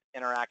exhibit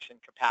interaction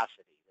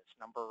capacity, this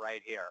number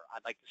right here.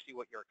 I'd like to see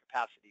what your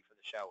capacity for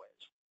the show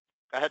is.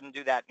 Go ahead and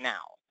do that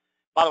now.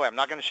 By the way, I'm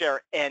not going to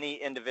share any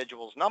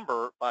individual's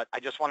number, but I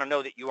just want to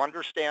know that you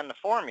understand the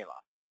formula,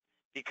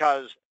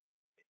 because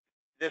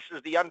this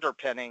is the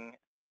underpinning.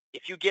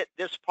 If you get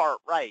this part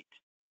right,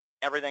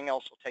 everything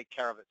else will take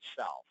care of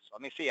itself. So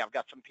let me see. I've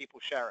got some people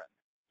sharing.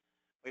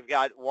 We've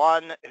got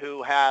one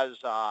who has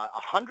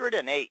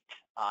 108,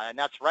 and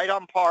that's right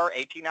on par,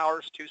 18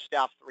 hours, 2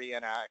 staff, 3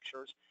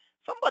 interactors.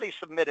 Somebody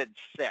submitted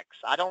 6.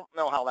 I don't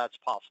know how that's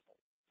possible.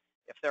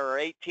 If there are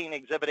 18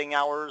 exhibiting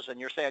hours and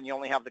you're saying you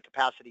only have the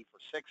capacity for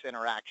 6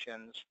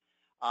 interactions,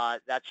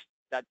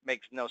 that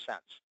makes no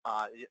sense.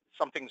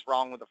 Something's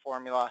wrong with the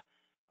formula.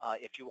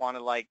 If you want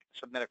to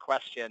submit a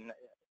question,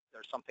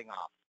 there's something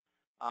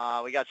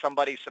off. We got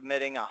somebody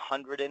submitting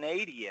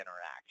 180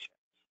 interactions,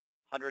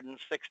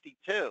 162.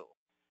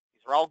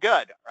 These are all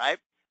good, right?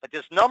 But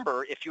this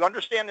number, if you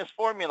understand this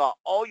formula,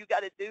 all you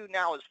got to do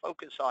now is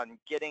focus on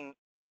getting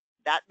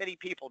that many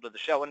people to the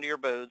show into your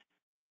booth,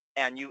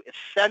 and you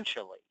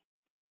essentially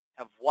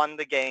have won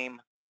the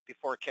game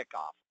before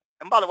kickoff.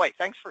 And by the way,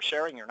 thanks for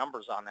sharing your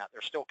numbers on that.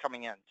 They're still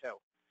coming in too.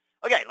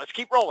 Okay, let's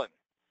keep rolling.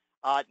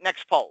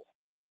 Next poll.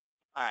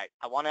 All right,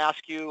 I want to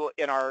ask you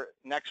in our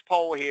next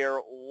poll here,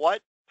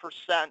 what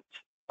percent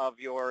of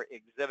your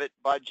exhibit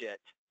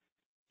budget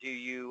do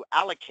you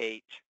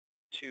allocate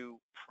to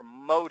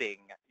promoting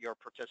your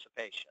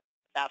participation?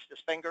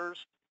 Fastest fingers,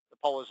 the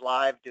poll is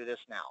live. Do this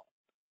now.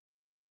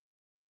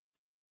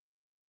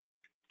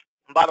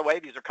 And by the way,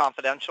 these are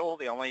confidential.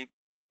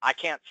 I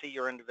can't see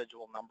your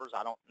individual numbers.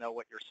 I don't know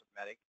what you're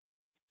submitting.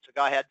 So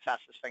go ahead,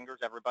 fastest fingers,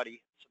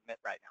 everybody submit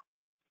right now.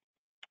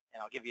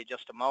 And I'll give you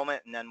just a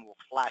moment, and then we'll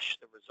flash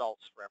the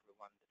results for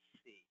everyone to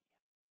see.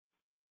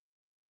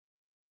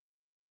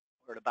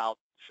 We're at about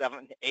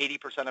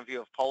 80% of you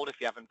have polled.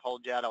 If you haven't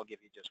polled yet, I'll give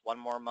you just one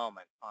more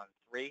moment. On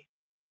 3,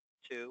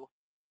 2,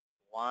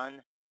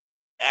 1.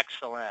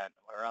 Excellent.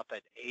 We're up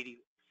at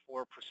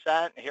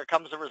 84%. Here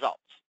comes the results.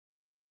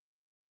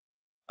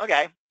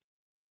 Okay.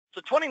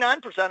 So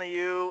 29% of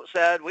you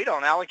said we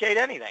don't allocate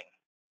anything.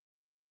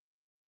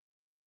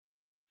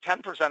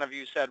 10% of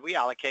you said we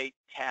allocate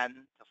 10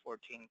 to 14%.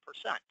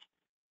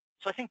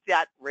 So I think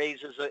that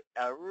raises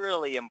a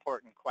really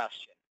important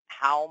question.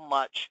 How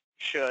much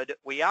should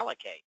we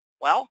allocate?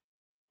 Well,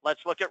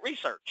 let's look at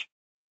research.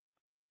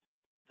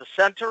 The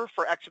Center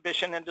for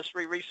Exhibition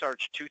Industry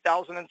Research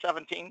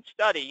 2017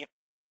 study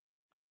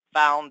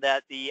found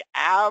that the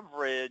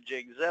average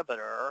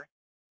exhibitor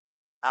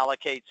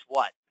allocates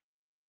what?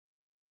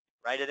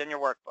 Write it in your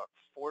workbook,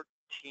 14%.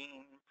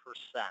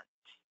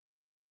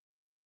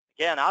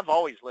 Again, I've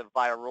always lived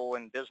by a rule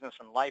in business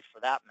and life for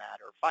that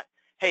matter.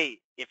 Hey,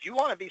 if you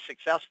want to be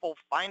successful,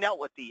 find out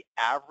what the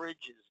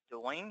average is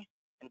doing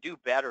and do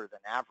better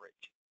than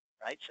average,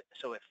 right?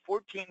 So if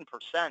 14%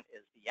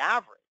 is the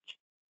average,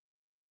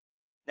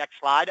 next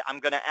slide, I'm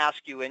going to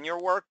ask you in your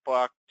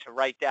workbook to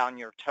write down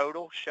your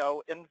total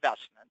show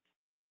investment.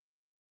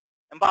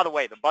 And by the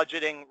way, the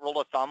budgeting rule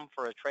of thumb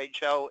for a trade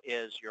show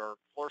is your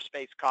floor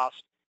space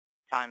cost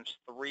times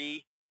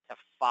 3 to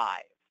 5.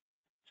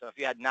 So if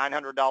you had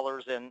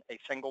 $900 in a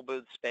single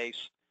booth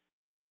space,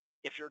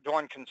 if you're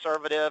doing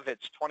conservative,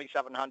 it's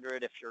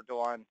 $2,700. If you're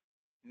doing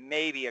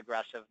maybe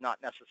aggressive, not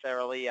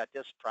necessarily at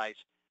this price,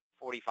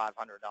 $4,500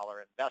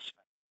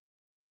 investment.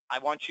 I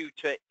want you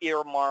to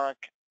earmark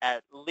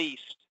at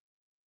least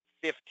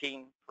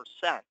 15%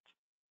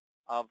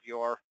 of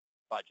your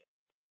budget.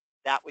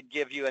 That would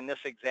give you, in this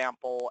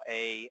example,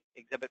 a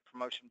exhibit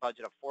promotion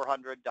budget of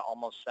 $400 to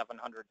almost $700.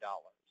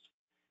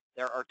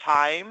 There are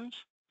times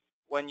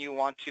when you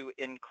want to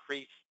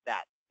increase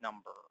that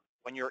number,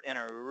 when you're in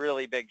a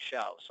really big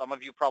show. Some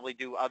of you probably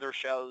do other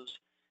shows.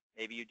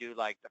 Maybe you do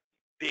like the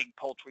big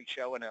poultry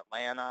show in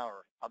Atlanta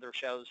or other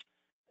shows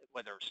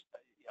where there's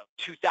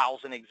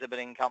 2,000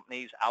 exhibiting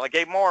companies.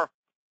 Allocate more.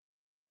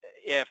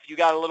 If you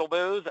got a little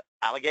booth,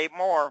 allocate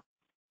more.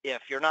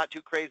 If you're not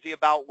too crazy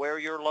about where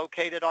you're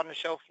located on the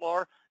show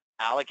floor,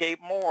 allocate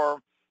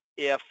more.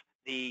 If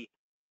the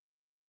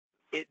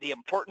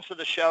importance of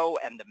the show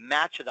and the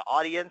match of the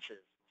audience is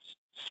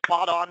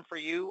spot on for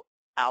you,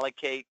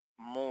 allocate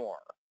more.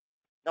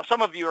 Now,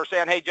 some of you are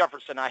saying, hey,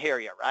 Jefferson, I hear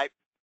you, right?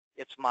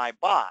 It's my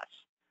boss.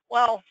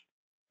 Well,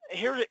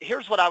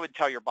 here's what I would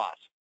tell your boss.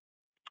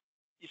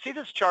 You see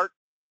this chart?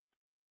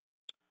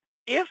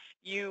 If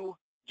you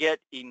get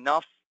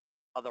enough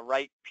of the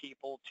right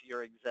people to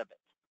your exhibit.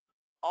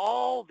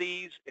 All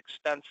these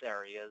expense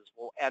areas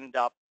will end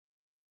up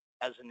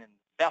as an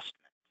investment.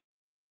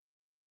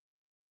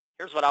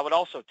 Here's what I would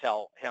also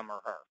tell him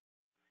or her.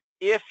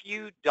 If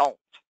you don't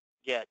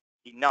get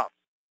enough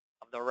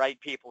of the right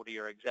people to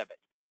your exhibit,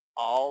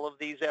 all of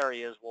these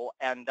areas will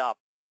end up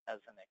as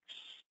an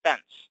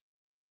expense.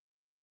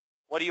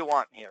 What do you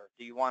want here?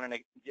 Do you want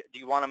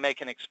to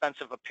make an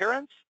expensive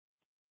appearance,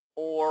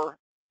 or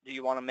do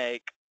you want to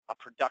make a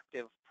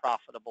productive,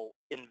 profitable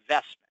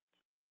investment?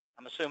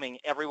 I'm assuming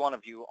every one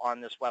of you on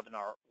this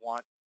webinar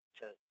want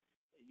to,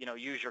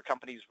 use your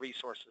company's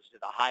resources to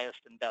the highest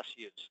and best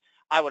use.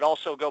 I would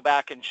also go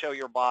back and show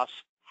your boss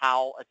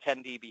how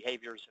attendee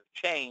behaviors have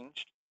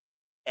changed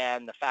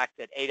and the fact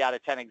that 8 out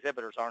of 10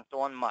 exhibitors aren't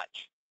doing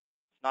much.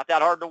 It's not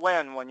that hard to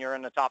win when you're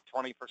in the top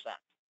 20%,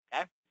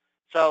 okay?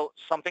 So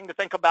something to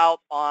think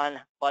about on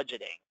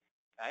budgeting,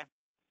 okay?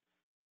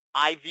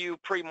 I view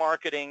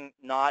pre-marketing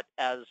not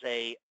as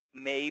a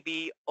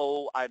maybe,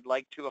 oh, I'd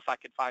like to if I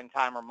could find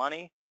time or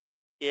money.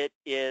 It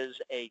is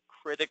a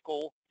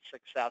critical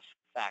success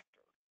factor,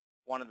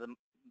 one of the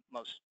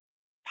most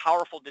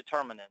powerful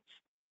determinants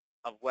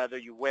of whether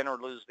you win or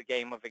lose the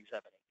game of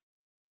exhibiting.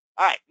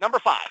 All right, number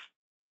 5.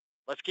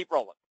 Let's keep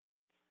rolling.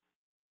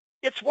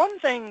 It's one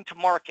thing to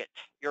market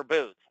your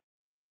booth.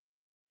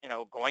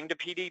 Going to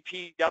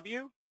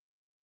PDPW,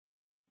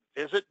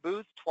 visit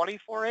booth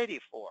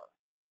 2484.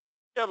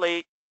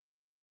 Delete.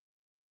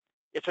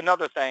 It's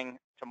another thing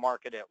to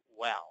market it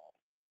well.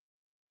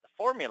 The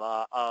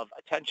formula of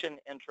attention,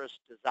 interest,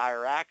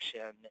 desire,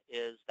 action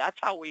is that's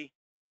how it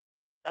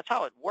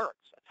works.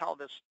 That's how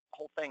this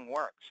whole thing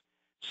works.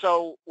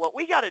 So what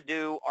we got to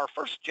do, our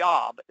first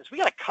job, is we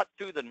got to cut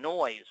through the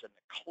noise and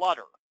the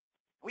clutter.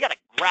 We got to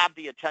grab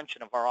the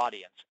attention of our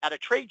audience. At a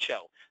trade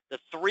show, the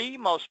 3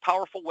 most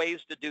powerful ways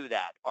to do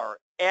that are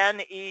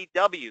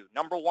NEW,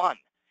 number 1.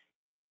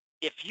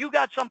 If you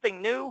got something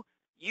new,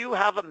 you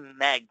have a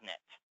magnet.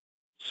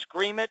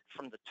 Scream it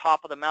from the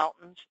top of the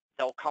mountains,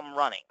 they'll come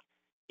running.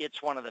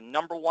 It's one of the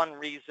number 1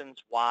 reasons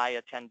why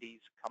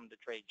attendees come to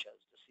trade shows,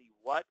 to see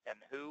what and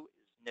who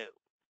is new.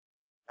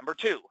 Number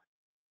 2,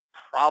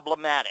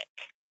 problematic.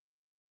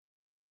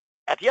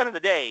 At the end of the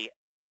day,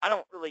 I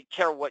don't really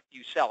care what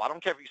you sell. I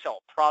don't care if you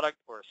sell a product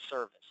or a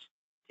service.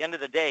 At the end of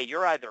the day,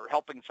 you're either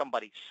helping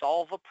somebody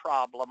solve a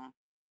problem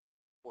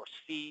or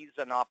seize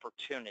an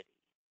opportunity.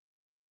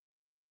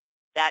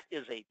 That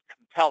is a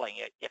compelling.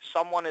 If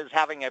someone is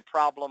having a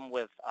problem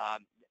with,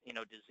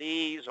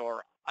 disease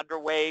or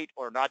underweight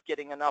or not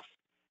getting enough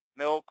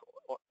milk,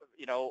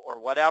 or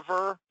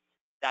whatever,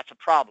 that's a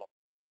problem.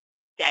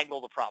 Dangle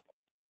the problem.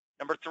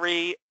 Number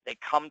 3, they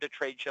come to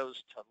trade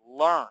shows to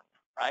learn,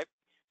 right?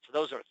 So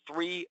those are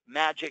 3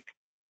 magic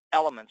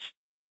elements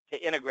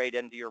to integrate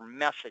into your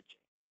messaging.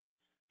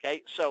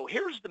 Okay, so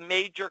here's the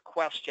major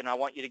question I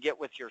want you to get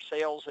with your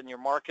sales and your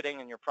marketing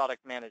and your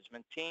product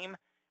management team.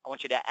 I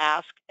want you to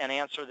ask and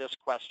answer this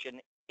question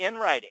in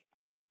writing.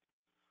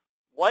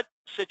 What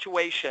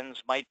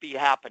situations might be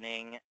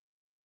happening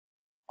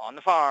on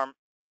the farm,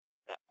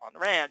 on the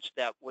ranch,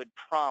 that would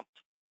prompt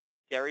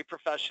dairy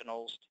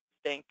professionals to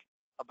think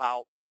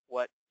about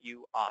what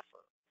you offer?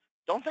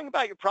 Don't think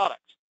about your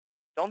products.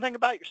 Don't think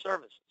about your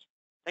services.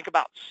 Think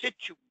about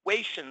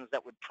situations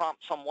that would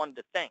prompt someone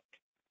to think,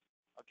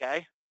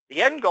 okay?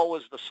 The end goal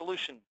is the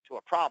solution to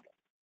a problem.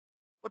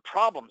 What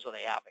problems are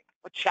they having?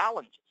 What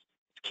challenges?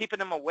 It's keeping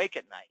them awake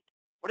at night.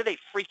 What are they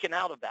freaking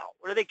out about?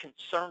 What are they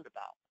concerned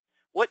about?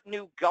 What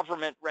new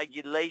government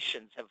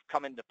regulations have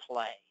come into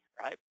play,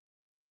 right?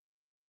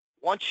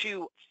 Once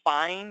you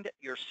find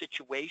your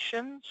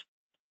situations,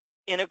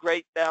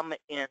 integrate them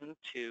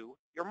into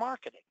your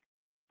marketing.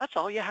 That's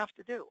all you have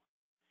to do.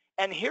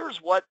 And here's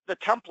what the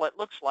template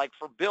looks like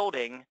for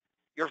building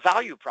your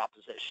value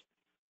proposition.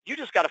 You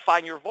just got to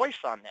find your voice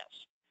on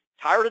this.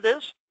 Tired of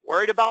this?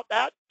 Worried about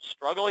that?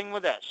 Struggling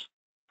with this?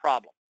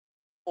 Problem.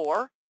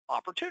 Or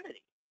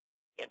opportunity.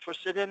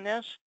 Interested in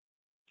this?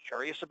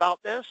 Curious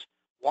about this?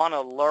 Want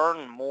to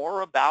learn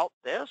more about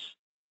this?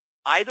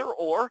 Either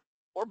or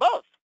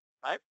both,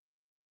 right?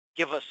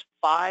 Give us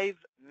 5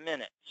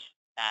 minutes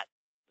at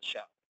the show.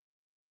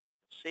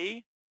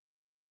 See,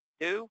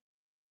 do,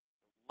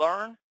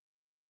 learn.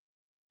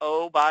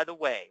 Oh, by the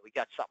way, we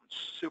got something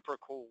super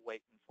cool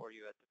waiting for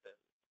you at the booth.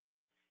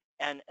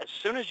 And as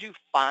soon as you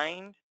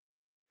find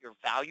your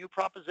value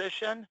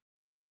proposition,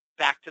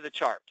 back to the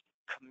chart.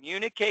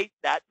 Communicate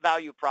that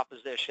value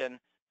proposition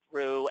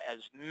through as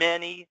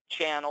many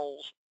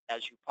channels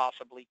as you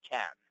possibly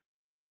can.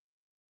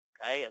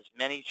 Okay, as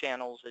many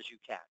channels as you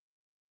can.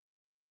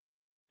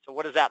 So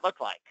what does that look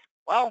like?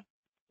 Well,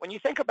 when you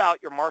think about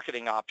your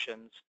marketing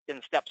options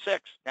in step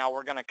 6, now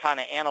we're going to kind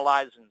of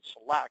analyze and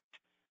select.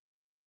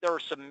 There are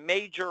some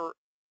major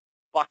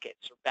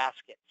buckets or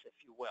baskets, if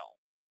you will.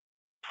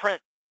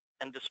 Print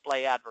and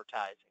display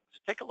advertising. So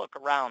take a look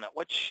around at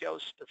what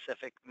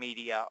show-specific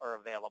media are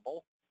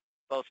available,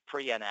 both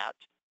pre and at,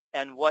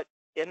 and what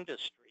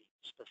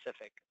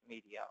industry-specific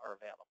media are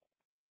available.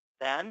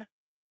 Then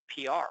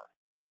PR,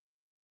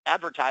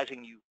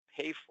 advertising you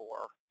pay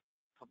for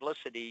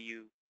publicity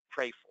you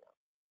pray for.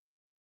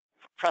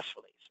 Press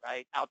release,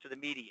 right? Out to the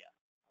media,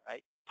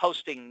 right?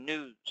 Posting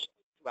news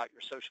throughout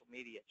your social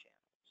media channels.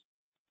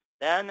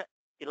 Then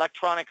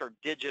electronic or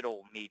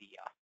digital media,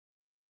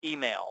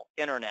 email,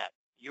 internet,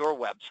 your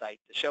website,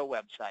 the show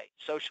website,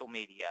 social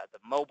media, the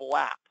mobile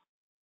app,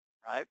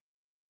 right?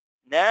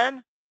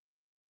 Then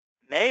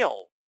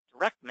mail,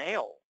 direct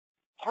mail.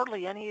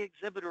 Hardly any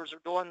exhibitors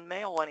are doing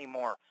mail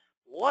anymore.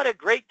 What a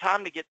great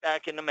time to get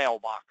back in the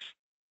mailbox.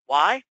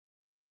 Why?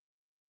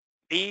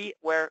 Be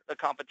where the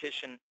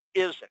competition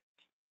isn't.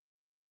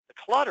 The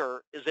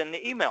clutter is in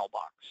the email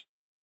box.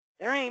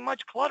 There ain't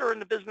much clutter in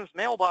the business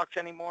mailbox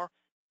anymore.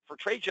 For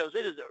trade shows,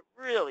 it is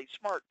a really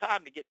smart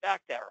time to get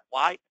back there.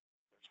 Why?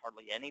 There's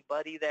hardly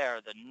anybody there.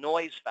 The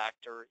noise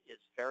factor is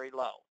very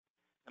low.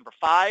 Number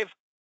 5,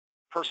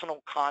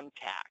 personal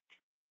contact,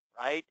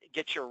 right?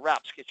 Get your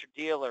reps, get your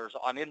dealers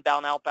on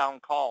inbound,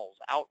 outbound calls,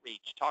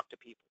 outreach, talk to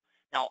people.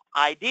 Now,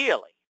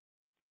 ideally,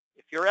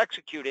 if you're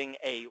executing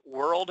a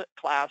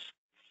world-class,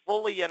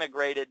 fully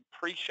integrated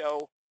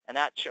pre-show and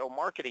at-show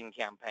marketing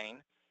campaign,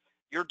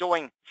 you're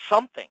doing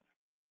something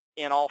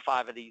in all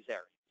 5 of these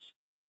areas.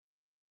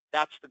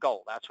 That's the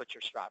goal. That's what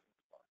you're striving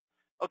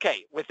for.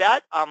 Okay, with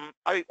that,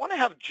 I want to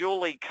have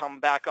Julie come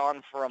back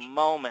on for a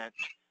moment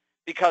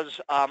because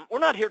we're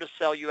not here to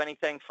sell you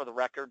anything, for the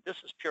record. This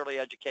is purely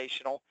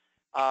educational,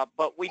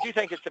 but we do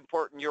think it's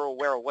important you're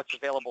aware of what's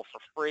available for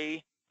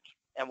free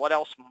and what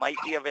else might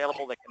be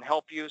available that can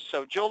help you.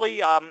 So Julie,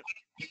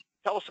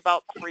 tell us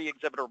about free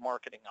exhibitor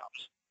marketing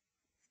ops.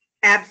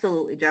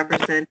 Absolutely,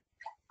 Jefferson.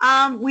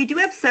 We do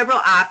have several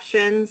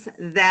options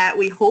that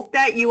we hope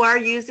that you are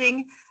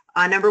using.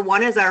 Number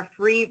 1 is our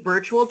free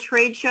virtual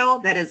trade show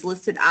that is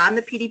listed on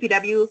the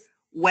PDPW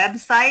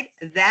website.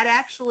 That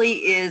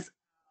actually is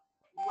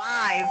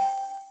live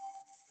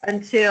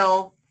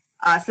until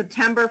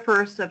September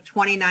 1st of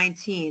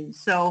 2019.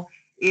 So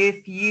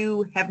if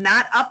you have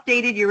not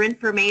updated your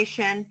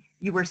information,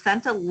 you were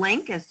sent a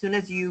link as soon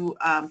as you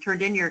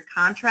turned in your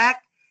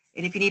contract.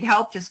 And if you need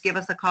help, just give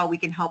us a call. We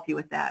can help you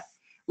with that.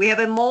 We have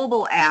a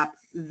mobile app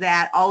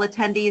that all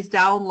attendees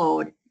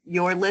download.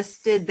 You're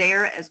listed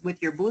there as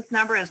with your booth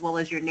number as well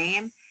as your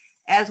name,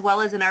 as well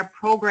as in our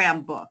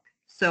program book.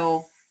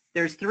 So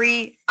there's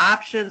 3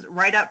 options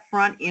right up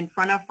front in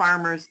front of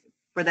farmers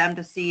for them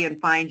to see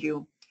and find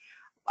you.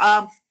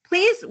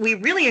 Please, we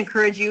really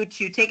encourage you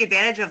to take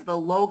advantage of the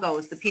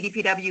logos, the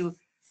PDPW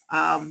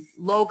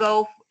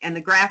logo and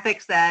the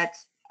graphics that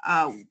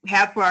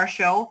have for our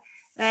show.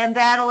 And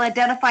that'll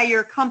identify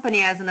your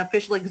company as an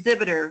official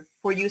exhibitor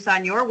for use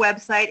on your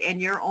website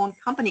and your own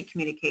company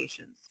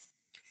communications.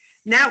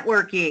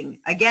 Networking,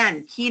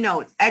 again,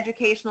 keynotes,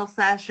 educational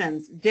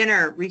sessions,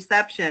 dinner,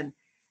 reception,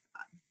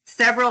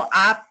 several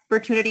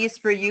opportunities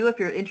for you if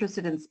you're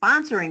interested in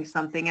sponsoring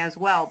something as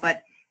well.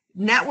 But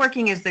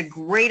networking is the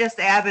greatest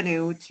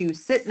avenue to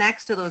sit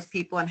next to those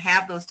people and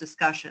have those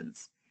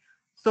discussions.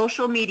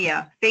 Social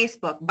media,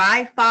 Facebook,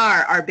 by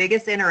far our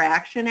biggest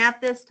interaction at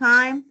this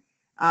time.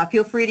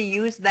 Feel free to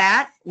use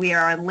that. We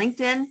are on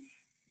LinkedIn,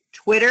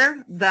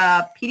 Twitter.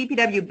 The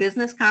PDPW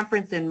Business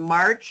Conference in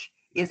March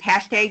is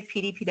hashtag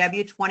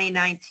PDPW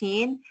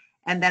 2019.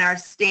 And then our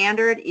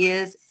standard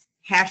is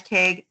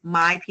hashtag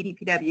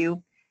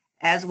MyPDPW,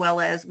 as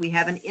well as we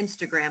have an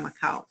Instagram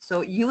account.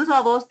 So use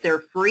all those. They're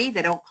free.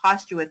 They don't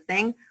cost you a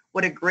thing.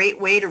 What a great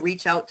way to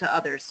reach out to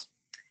others.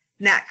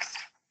 Next.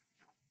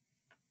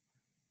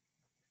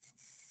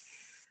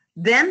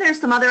 Then there's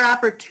some other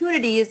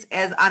opportunities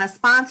as on a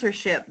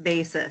sponsorship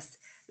basis.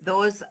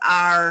 Those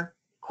are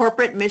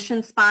corporate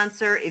mission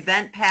sponsor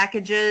event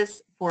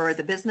packages for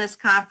the business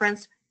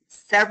conference,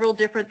 several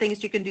different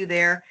things you can do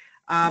there.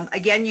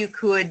 Again, you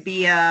could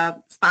be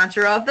a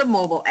sponsor of the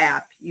mobile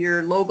app.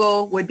 Your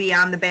logo would be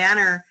on the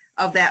banner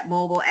of that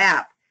mobile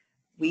app.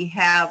 We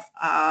have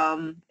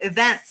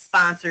event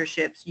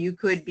sponsorships. You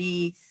could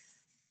be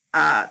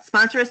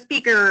sponsor a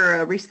speaker,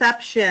 a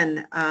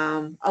reception,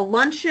 a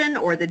luncheon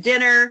or the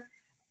dinner.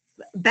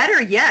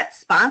 Better yet,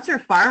 sponsor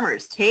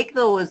farmers. Take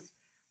those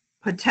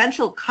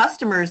potential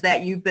customers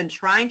that you've been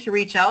trying to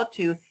reach out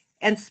to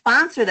and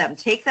sponsor them.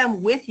 Take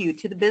them with you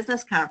to the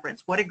business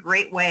conference. What a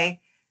great way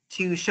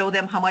to show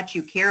them how much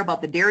you care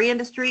about the dairy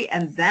industry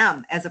and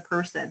them as a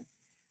person.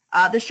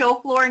 The show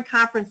floor and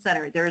conference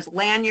center. There's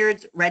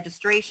lanyards,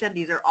 registration.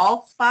 These are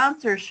all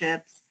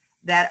sponsorships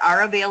that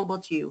are available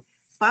to you.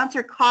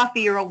 Sponsor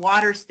coffee or a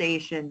water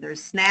station.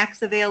 There's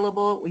snacks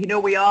available. You know,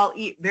 we all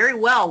eat very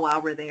well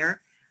while we're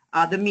there.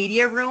 The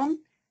media room,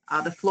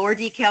 the floor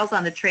decals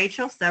on the trade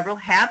show. Several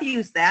have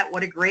used that.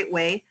 What a great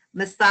way.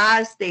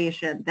 Massage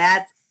station.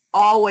 That's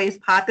always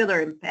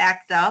popular and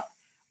packed up.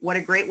 What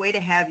a great way to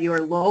have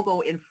your logo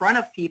in front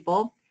of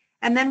people.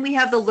 And then we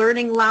have the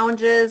learning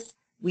lounges.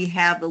 We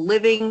have the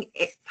living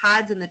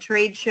pods in the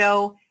trade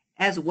show,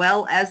 as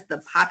well as the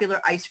popular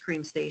ice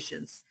cream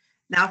stations.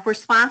 Now for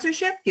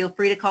sponsorship, feel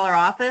free to call our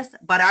office,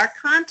 but our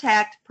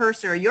contact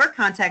person or your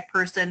contact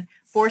person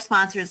for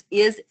sponsors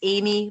is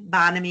Amy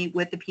Bonamy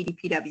with the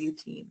PDPW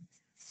team.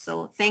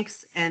 So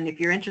thanks, and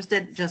if you're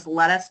interested, just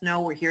let us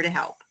know. We're here to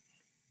help.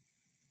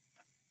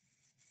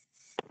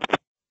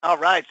 All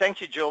right.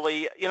 Thank you,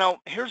 Julie.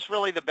 Here's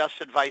really the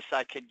best advice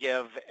I could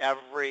give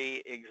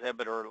every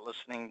exhibitor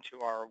listening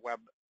to our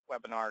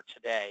webinar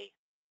today.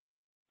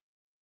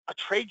 A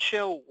trade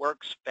show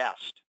works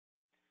best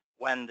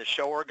when the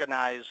show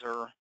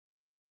organizer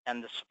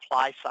and the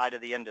supply side of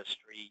the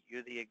industry,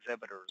 you the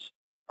exhibitors,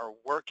 are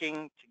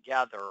working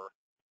together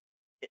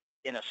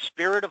in a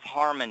spirit of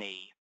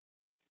harmony,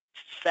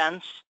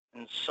 sense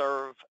and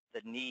serve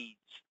the needs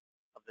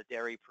of the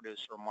dairy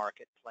producer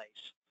marketplace.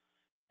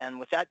 And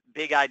with that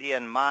big idea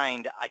in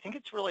mind, I think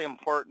it's really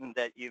important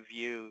that you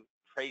view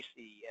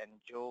Tracy and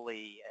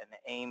Julie and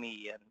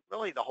Amy and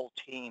really the whole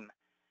team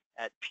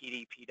at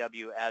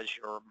PDPW as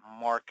your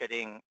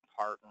marketing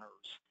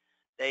partners.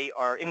 They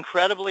are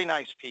incredibly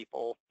nice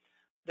people.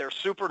 They're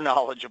super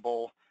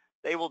knowledgeable.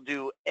 They will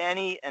do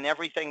any and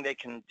everything they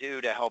can do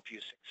to help you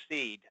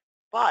succeed.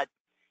 But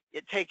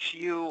it takes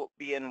you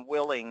being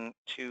willing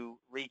to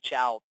reach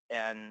out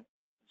and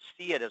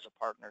see it as a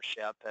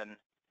partnership and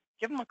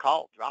give them a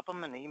call, drop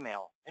them an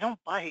email. They don't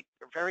bite.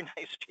 They're very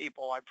nice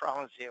people, I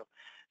promise you.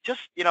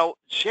 Just,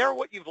 share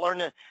what you've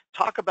learned.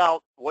 Talk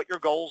about what your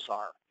goals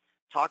are.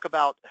 Talk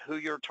about who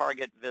your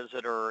target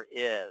visitor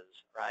is,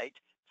 right?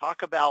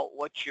 Talk about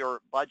what your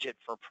budget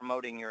for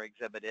promoting your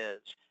exhibit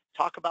is.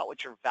 Talk about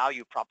what your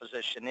value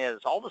proposition is.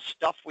 All the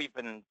stuff we've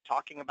been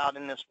talking about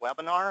in this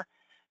webinar,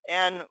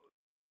 and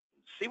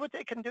see what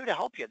they can do to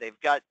help you. They've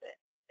got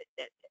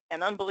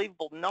an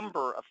unbelievable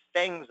number of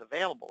things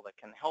available that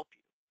can help you.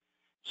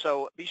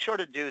 So be sure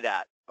to do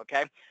that,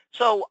 okay?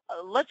 So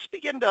let's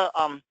begin to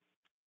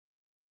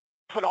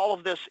put all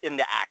of this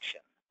into action,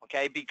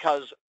 okay?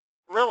 Because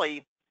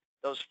really,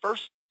 those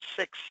first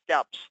 6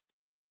 steps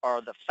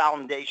are the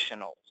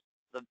foundational,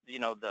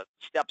 the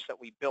steps that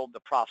we build the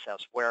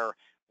process, where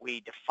we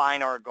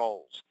define our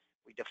goals,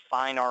 we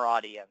define our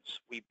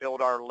audience, we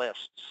build our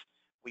lists,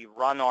 we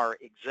run our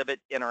exhibit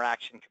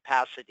interaction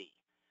capacity,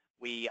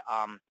 we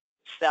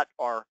set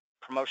our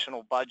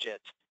promotional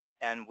budget,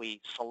 and we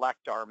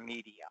select our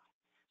media.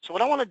 So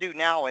what I want to do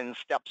now in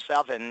step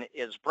 7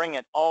 is bring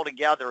it all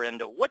together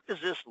into what does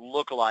this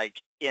look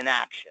like in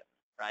action,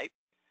 right?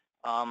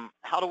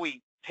 How do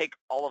we take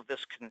all of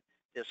this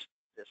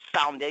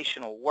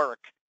foundational work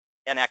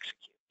and execute?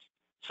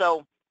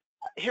 So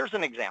here's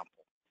an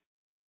example.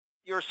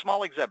 You're a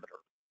small exhibitor.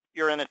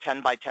 You're in a 10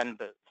 by 10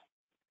 booth.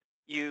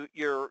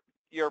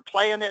 You're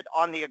playing it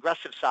on the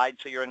aggressive side,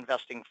 so you're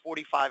investing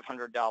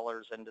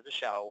 $4,500 into the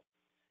show.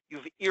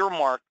 You've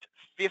earmarked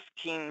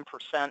 15%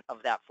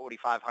 of that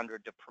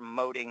 $4,500 to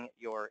promoting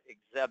your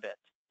exhibit.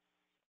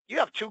 You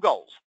have 2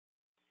 goals.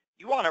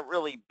 You want to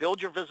really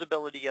build your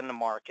visibility in the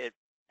market,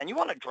 and you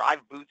want to drive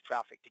booth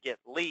traffic to get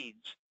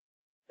leads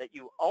that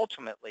you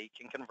ultimately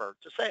can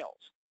convert to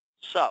sales.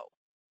 So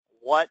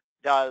what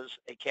does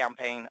a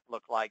campaign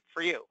look like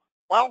for you?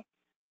 Well,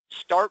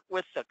 start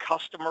with the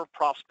customer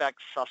prospect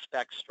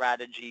suspect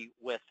strategy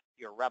with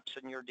your reps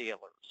and your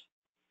dealers,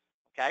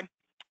 okay?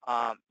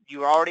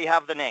 You already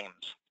have the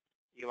names.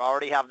 You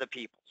already have the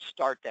people.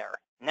 Start there.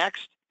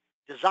 Next,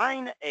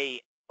 design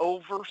a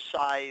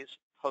oversized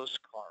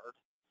postcard,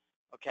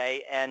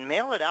 okay, and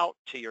mail it out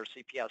to your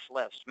CPS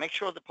list. Make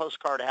sure the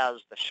postcard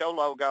has the show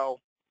logo,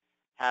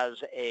 has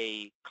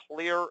a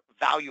clear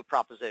value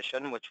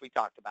proposition, which we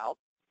talked about.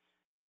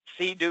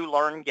 See, do,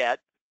 learn, get.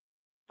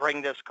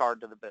 Bring this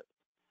card to the booth.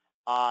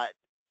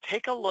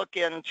 Take a look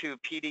into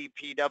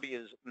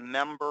PDPW's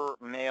member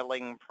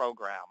mailing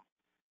program.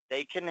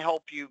 They can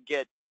help you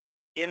get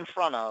in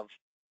front of,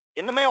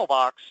 in the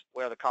mailbox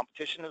where the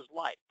competition is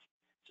light.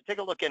 So take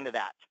a look into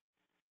that.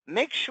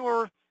 Make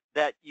sure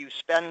that you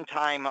spend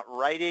time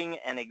writing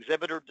an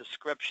exhibitor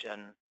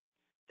description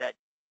that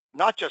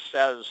not just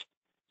says,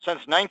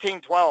 since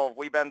 1912,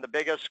 we've been the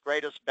biggest,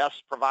 greatest,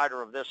 best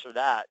provider of this or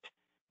that,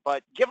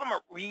 but give them a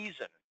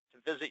reason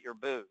to visit your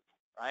booth,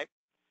 right?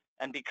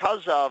 And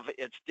because of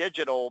it's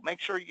digital,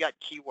 make sure you got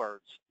keywords.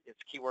 It's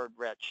keyword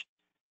rich.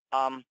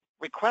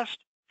 Request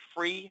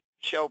free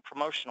show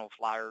promotional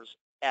flyers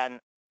and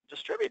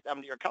distribute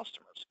them to your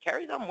customers.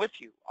 Carry them with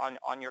you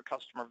on your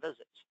customer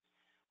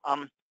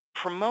visits.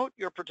 Promote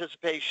your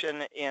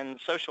participation in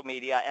social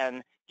media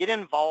and get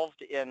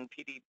involved in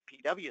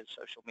PDPW's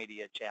social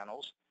media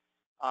channels.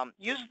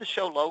 Use the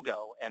show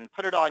logo and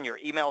put it on your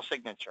email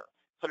signature.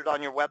 Put it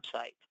on your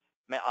website.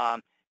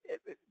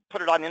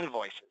 Put it on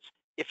invoices.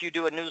 If you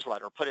do a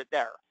newsletter, put it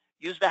there.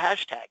 Use the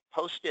hashtag.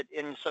 Post it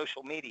in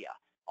social media.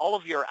 All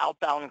of your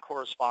outbound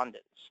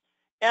correspondence.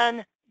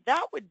 And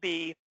that would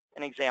be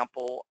an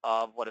example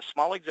of what a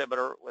small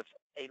exhibitor with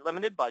a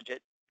limited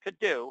budget could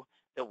do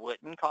that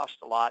wouldn't cost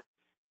a lot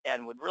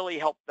and would really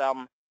help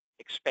them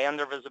expand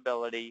their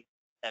visibility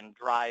and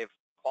drive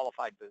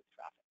qualified booth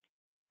traffic.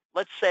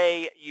 Let's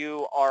say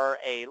you are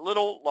a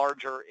little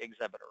larger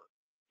exhibitor.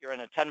 You're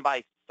in a 10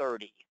 by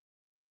 30,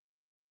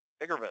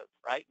 bigger booth,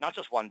 right? Not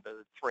just one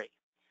booth, 3.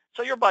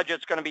 So your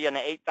budget's going to be in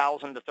the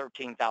 8,000 to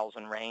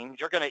 13,000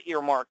 range. You're going to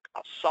earmark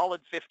a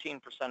solid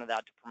 15% of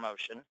that to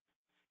promotion.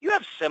 You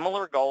have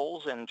similar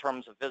goals in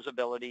terms of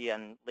visibility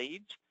and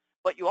leads,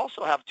 but you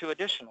also have 2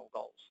 additional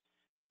goals.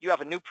 You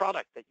have a new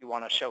product that you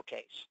want to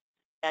showcase.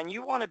 and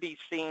you want to be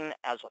seen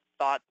as a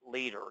thought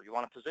leader. You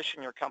want to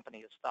position your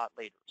company as thought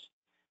leaders.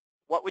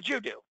 What would you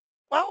do?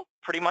 Well,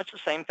 pretty much the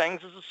same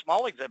things as a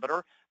small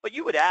exhibitor, but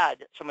you would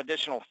add some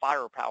additional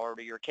firepower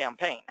to your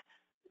campaign.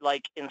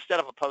 Like instead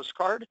of a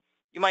postcard,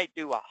 you might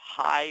do a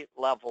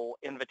high-level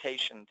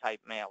invitation type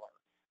mailer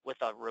with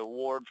a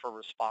reward for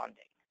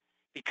responding.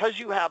 Because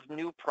you have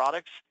new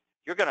products,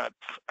 you're going to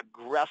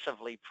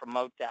aggressively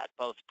promote that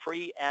both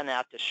pre and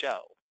at the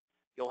show.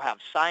 You'll have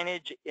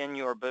signage in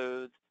your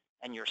booth,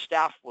 and your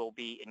staff will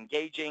be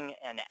engaging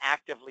and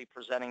actively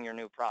presenting your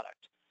new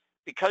product.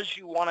 Because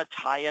you want to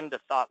tie into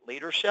thought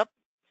leadership,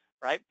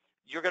 right?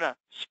 You're going to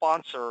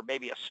sponsor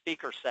maybe a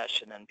speaker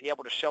session and be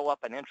able to show up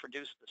and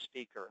introduce the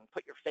speaker and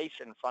put your face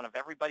in front of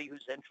everybody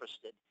who's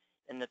interested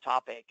in the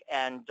topic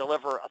and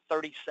deliver a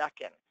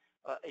 30-second,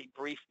 a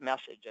brief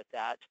message at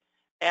that.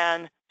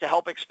 And to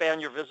help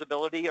expand your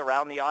visibility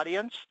around the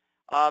audience,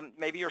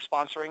 maybe you're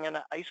sponsoring an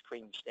ice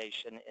cream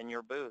station in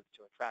your booth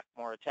to attract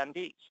more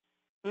attendees.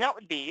 And that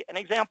would be an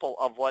example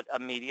of what a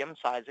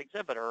medium-sized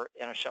exhibitor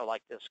in a show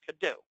like this could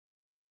do.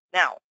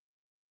 Now,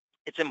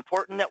 it's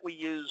important that we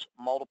use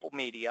multiple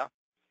media.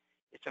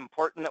 It's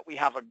important that we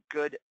have a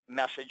good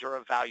message or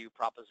a value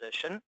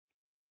proposition.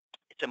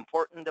 It's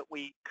important that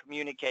we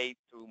communicate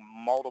through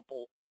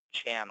multiple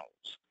channels.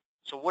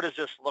 So what does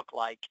this look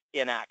like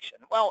in action?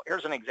 Well,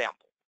 here's an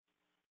example.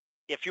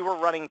 If you were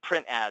running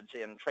print ads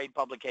in trade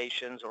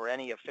publications or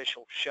any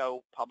official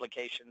show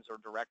publications or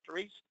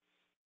directories,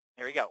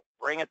 here you go.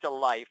 Bring it to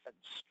life and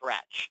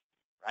stretch,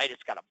 right?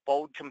 It's got a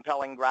bold,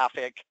 compelling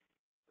graphic.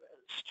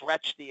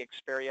 Stretch the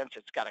experience.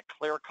 It's got a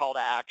clear call to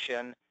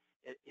action,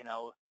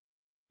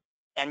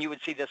 and you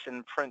would see this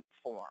in print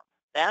form.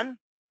 Then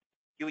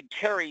you would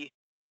carry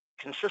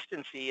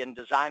consistency in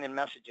design and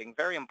messaging,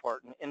 very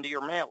important, into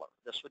your mailer.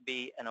 This would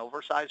be an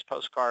oversized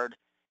postcard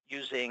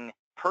using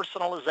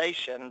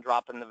personalization,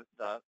 dropping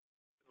the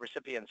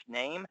recipient's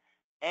name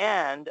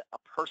and a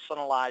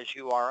personalized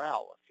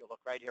URL. If you look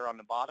right here on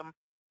the bottom,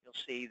 you'll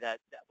see that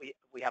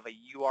we have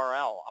a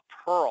URL,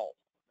 a pearl,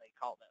 they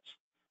call this,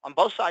 on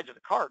both sides of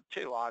the card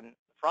too, on the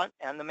front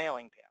and the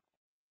mailing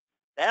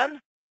panel.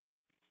 Then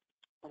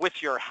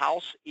with your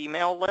house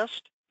email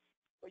list,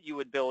 you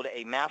would build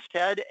a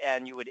masthead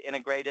and you would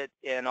integrate it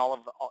in all of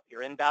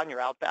your inbound, your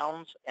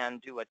outbounds,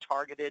 and do a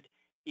targeted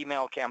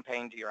email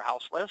campaign to your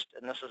house list.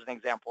 And this is an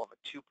example of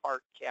a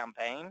two-part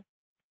campaign. And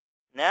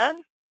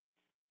then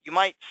you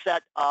might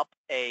set up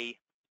a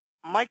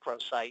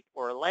microsite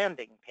or a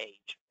landing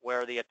page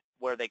where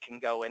they can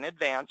go in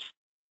advance.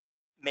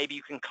 Maybe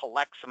you can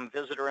collect some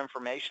visitor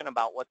information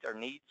about what their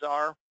needs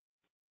are,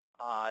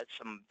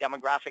 some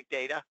demographic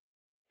data,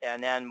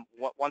 and then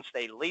once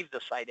they leave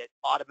the site, it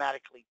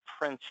automatically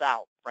prints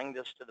out. Bring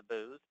this to the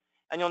booth.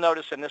 And you'll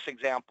notice in this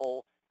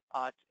example,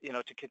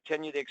 to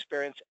continue the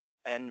experience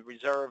and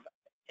reserve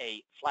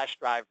a flash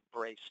drive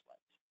bracelet.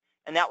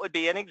 And that would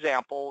be an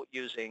example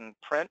using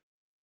print,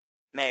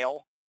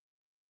 mail,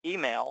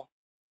 email,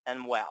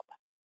 and web.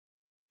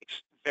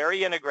 It's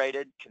very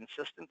integrated,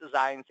 consistent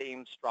design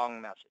themes,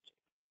 strong messaging.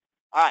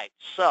 All right,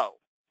 so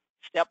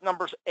step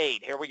number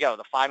 8, here we go,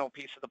 the final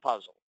piece of the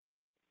puzzle.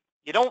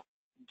 You don't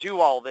do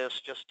all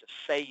this just to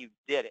say you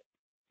did it.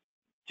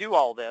 Do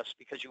all this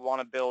because you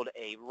want to build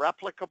a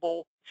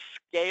replicable,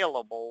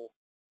 scalable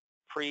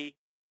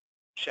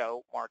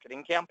pre-show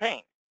marketing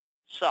campaign.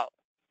 So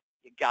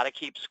you got to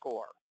keep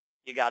score.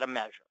 You got to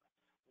measure.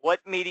 What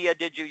media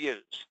did you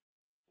use?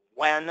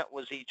 When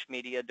was each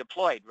media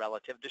deployed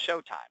relative to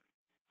showtime?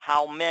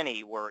 How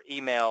many were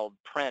emailed,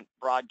 print,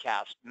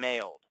 broadcast,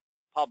 mailed,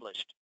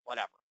 published,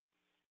 whatever?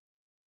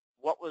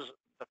 What was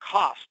the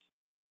cost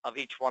of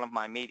each one of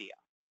my media?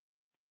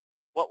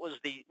 What was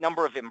the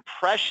number of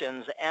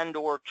impressions and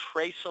or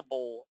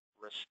traceable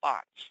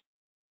response?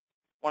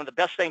 One of the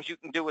best things you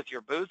can do with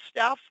your booth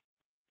staff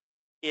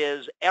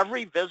is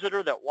every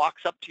visitor that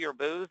walks up to your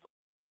booth,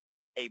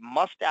 a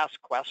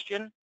must-ask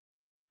question: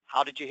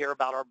 how did you hear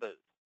about our booth?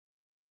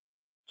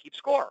 Keep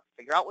score.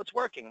 Figure out what's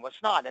working,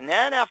 what's not. And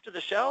then after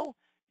the show,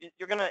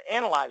 you're going to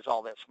analyze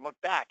all this and look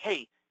back.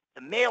 Hey,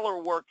 the mailer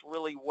worked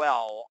really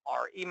well.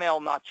 Our email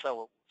not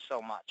so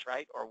much,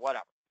 right? Or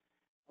whatever.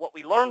 What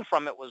we learned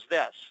from it was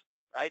this,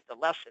 right? The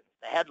lessons,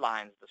 the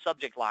headlines, the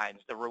subject lines,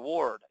 the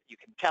reward. You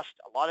can test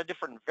a lot of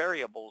different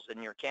variables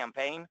in your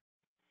campaign.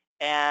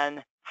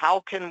 And how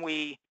can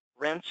we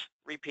rinse,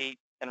 repeat,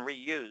 and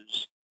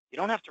reuse? You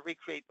don't have to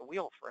recreate the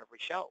wheel for every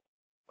show.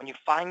 When you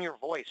find your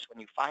voice, when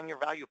you find your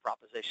value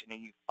proposition,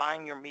 and you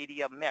find your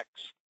media mix,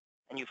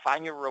 and you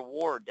find your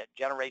reward that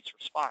generates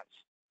response,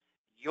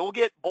 you'll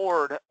get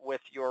bored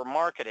with your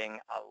marketing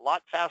a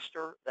lot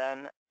faster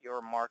than your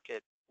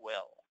market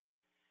will.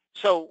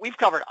 So we've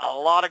covered a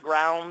lot of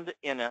ground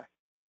in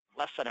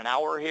less than an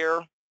hour here.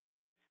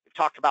 We've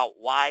talked about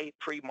why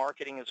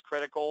pre-marketing is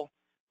critical.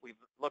 We've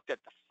looked at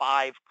the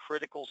 5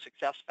 critical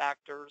success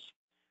factors.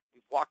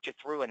 We've walked you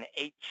through an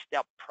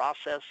 8-step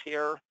process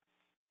here.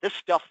 This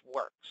stuff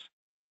works.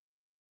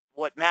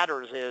 What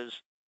matters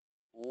is,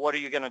 what are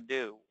you going to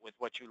do with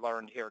what you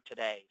learned here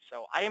today?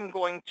 So I am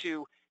going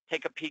to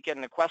take a peek in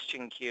the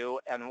question queue.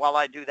 And while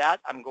I do that,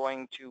 I'm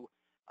going to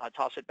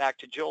toss it back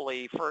to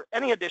Julie for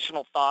any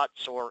additional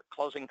thoughts or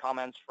closing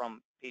comments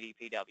from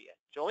PDPW.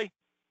 Julie?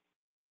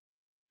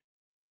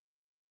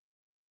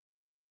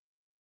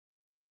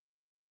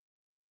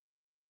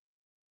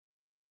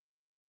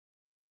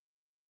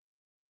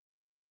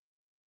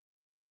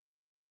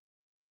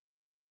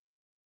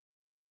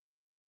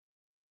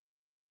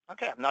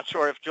 Okay, I'm not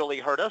sure if Julie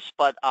heard us,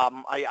 but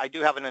I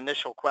do have an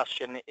initial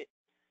question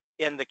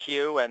in the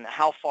queue, and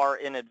how far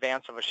in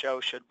advance of a show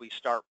should we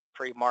start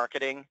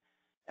pre-marketing?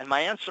 And my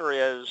answer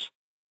is,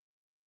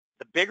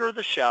 the bigger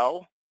the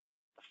show,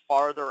 the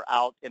farther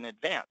out in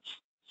advance.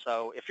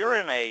 So if you're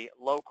in a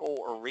local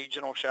or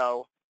regional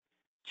show,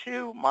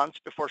 2 months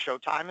before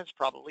showtime is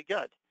probably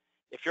good.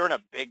 If you're in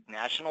a big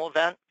national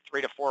event,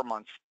 3 to 4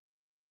 months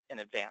in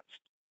advance.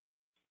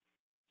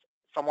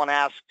 Someone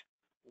asked,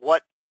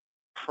 what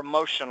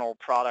promotional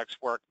products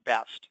work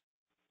best?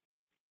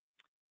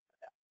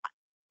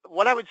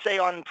 What I would say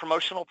on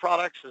promotional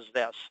products is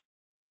this.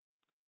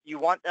 You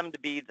want them to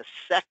be the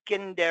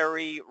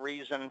secondary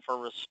reason for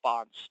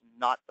response,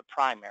 not the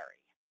primary.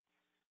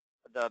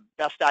 The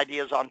best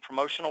ideas on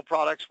promotional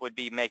products would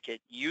be make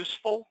it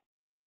useful,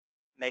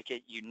 make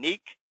it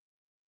unique,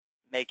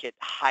 make it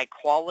high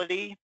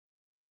quality,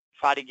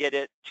 try to get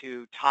it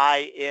to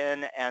tie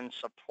in and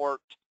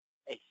support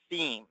a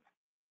theme.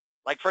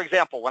 Like, for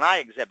example, when I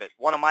exhibit,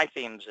 one of my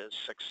themes is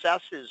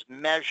success is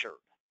measured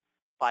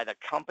by the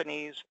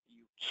companies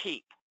you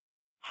keep.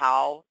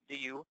 How do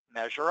you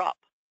measure up?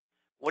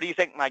 What do you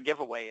think my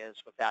giveaway is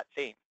with that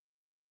theme?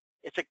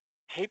 It's a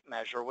tape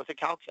measure with a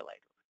calculator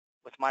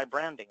with my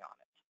branding on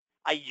it.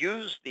 I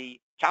use the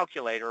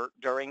calculator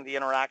during the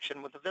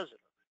interaction with the visitor.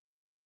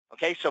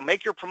 Okay, so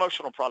make your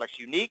promotional products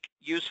unique,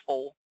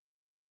 useful,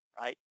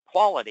 right?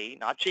 Quality,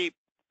 not cheap,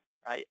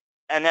 right?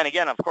 And then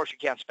again, of course, you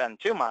can't spend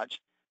too much,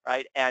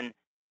 right? And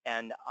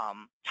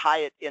tie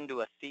it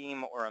into a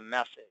theme or a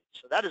message.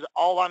 So that is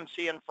all I'm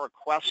seeing for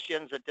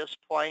questions at this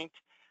point.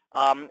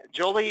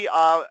 Julie,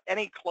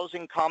 any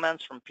closing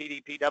comments from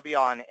PDPW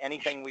on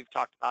anything we've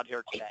talked about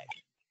here today?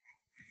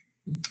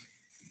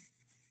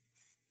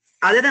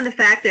 Other than the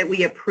fact that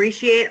we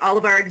appreciate all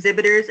of our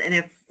exhibitors, and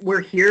if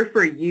we're here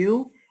for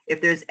you, if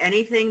there's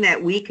anything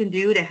that we can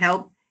do to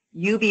help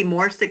you be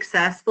more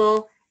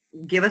successful,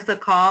 give us a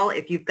call.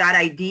 If you've got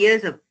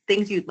ideas of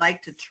things you'd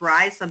like to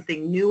try,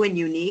 something new and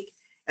unique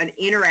and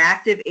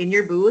interactive in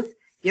your booth,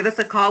 give us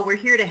a call. We're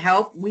here to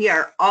help. We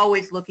are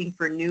always looking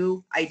for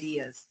new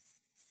ideas.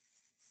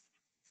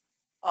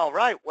 All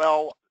right.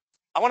 Well,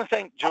 I want to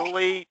thank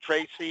Julie,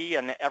 Tracy,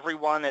 and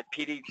everyone at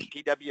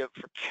PDPW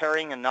for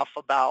caring enough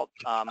about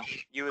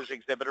you as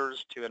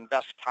exhibitors to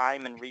invest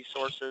time and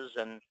resources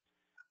and,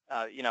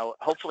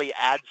 hopefully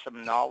add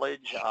some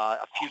knowledge,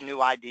 a few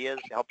new ideas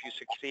to help you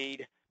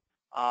succeed.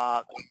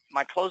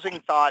 My closing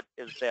thought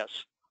is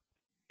this.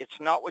 It's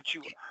not what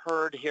you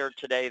heard here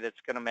today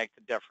that's going to make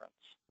the difference.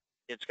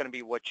 It's going to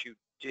be what you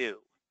do.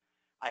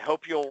 I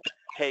hope you'll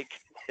take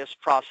this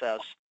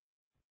process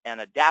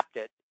and adapt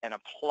it and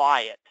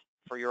apply it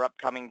for your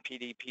upcoming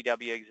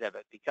PDPW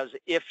exhibit. Because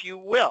if you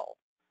will,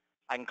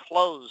 I can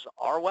close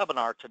our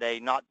webinar today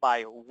not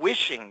by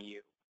wishing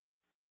you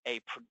a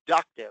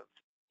productive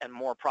and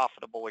more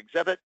profitable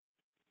exhibit.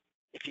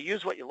 If you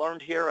use what you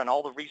learned here and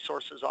all the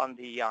resources on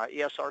the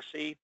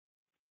ESRC,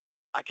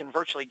 I can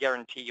virtually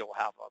guarantee you'll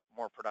have a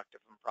more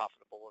productive and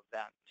profitable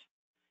event.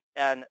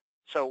 And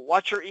so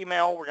watch your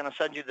email. We're going to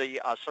send you the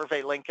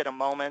survey link in a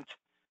moment.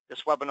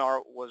 This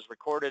webinar was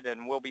recorded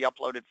and will be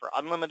uploaded for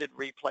unlimited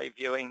replay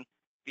viewing.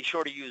 Be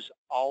sure to use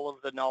all of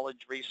the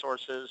knowledge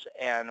resources,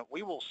 and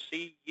we will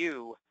see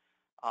you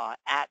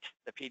at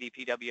the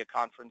PDPW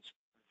conference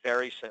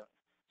very soon.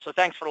 So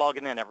thanks for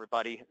logging in,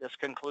 everybody. This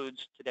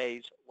concludes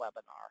today's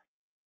webinar.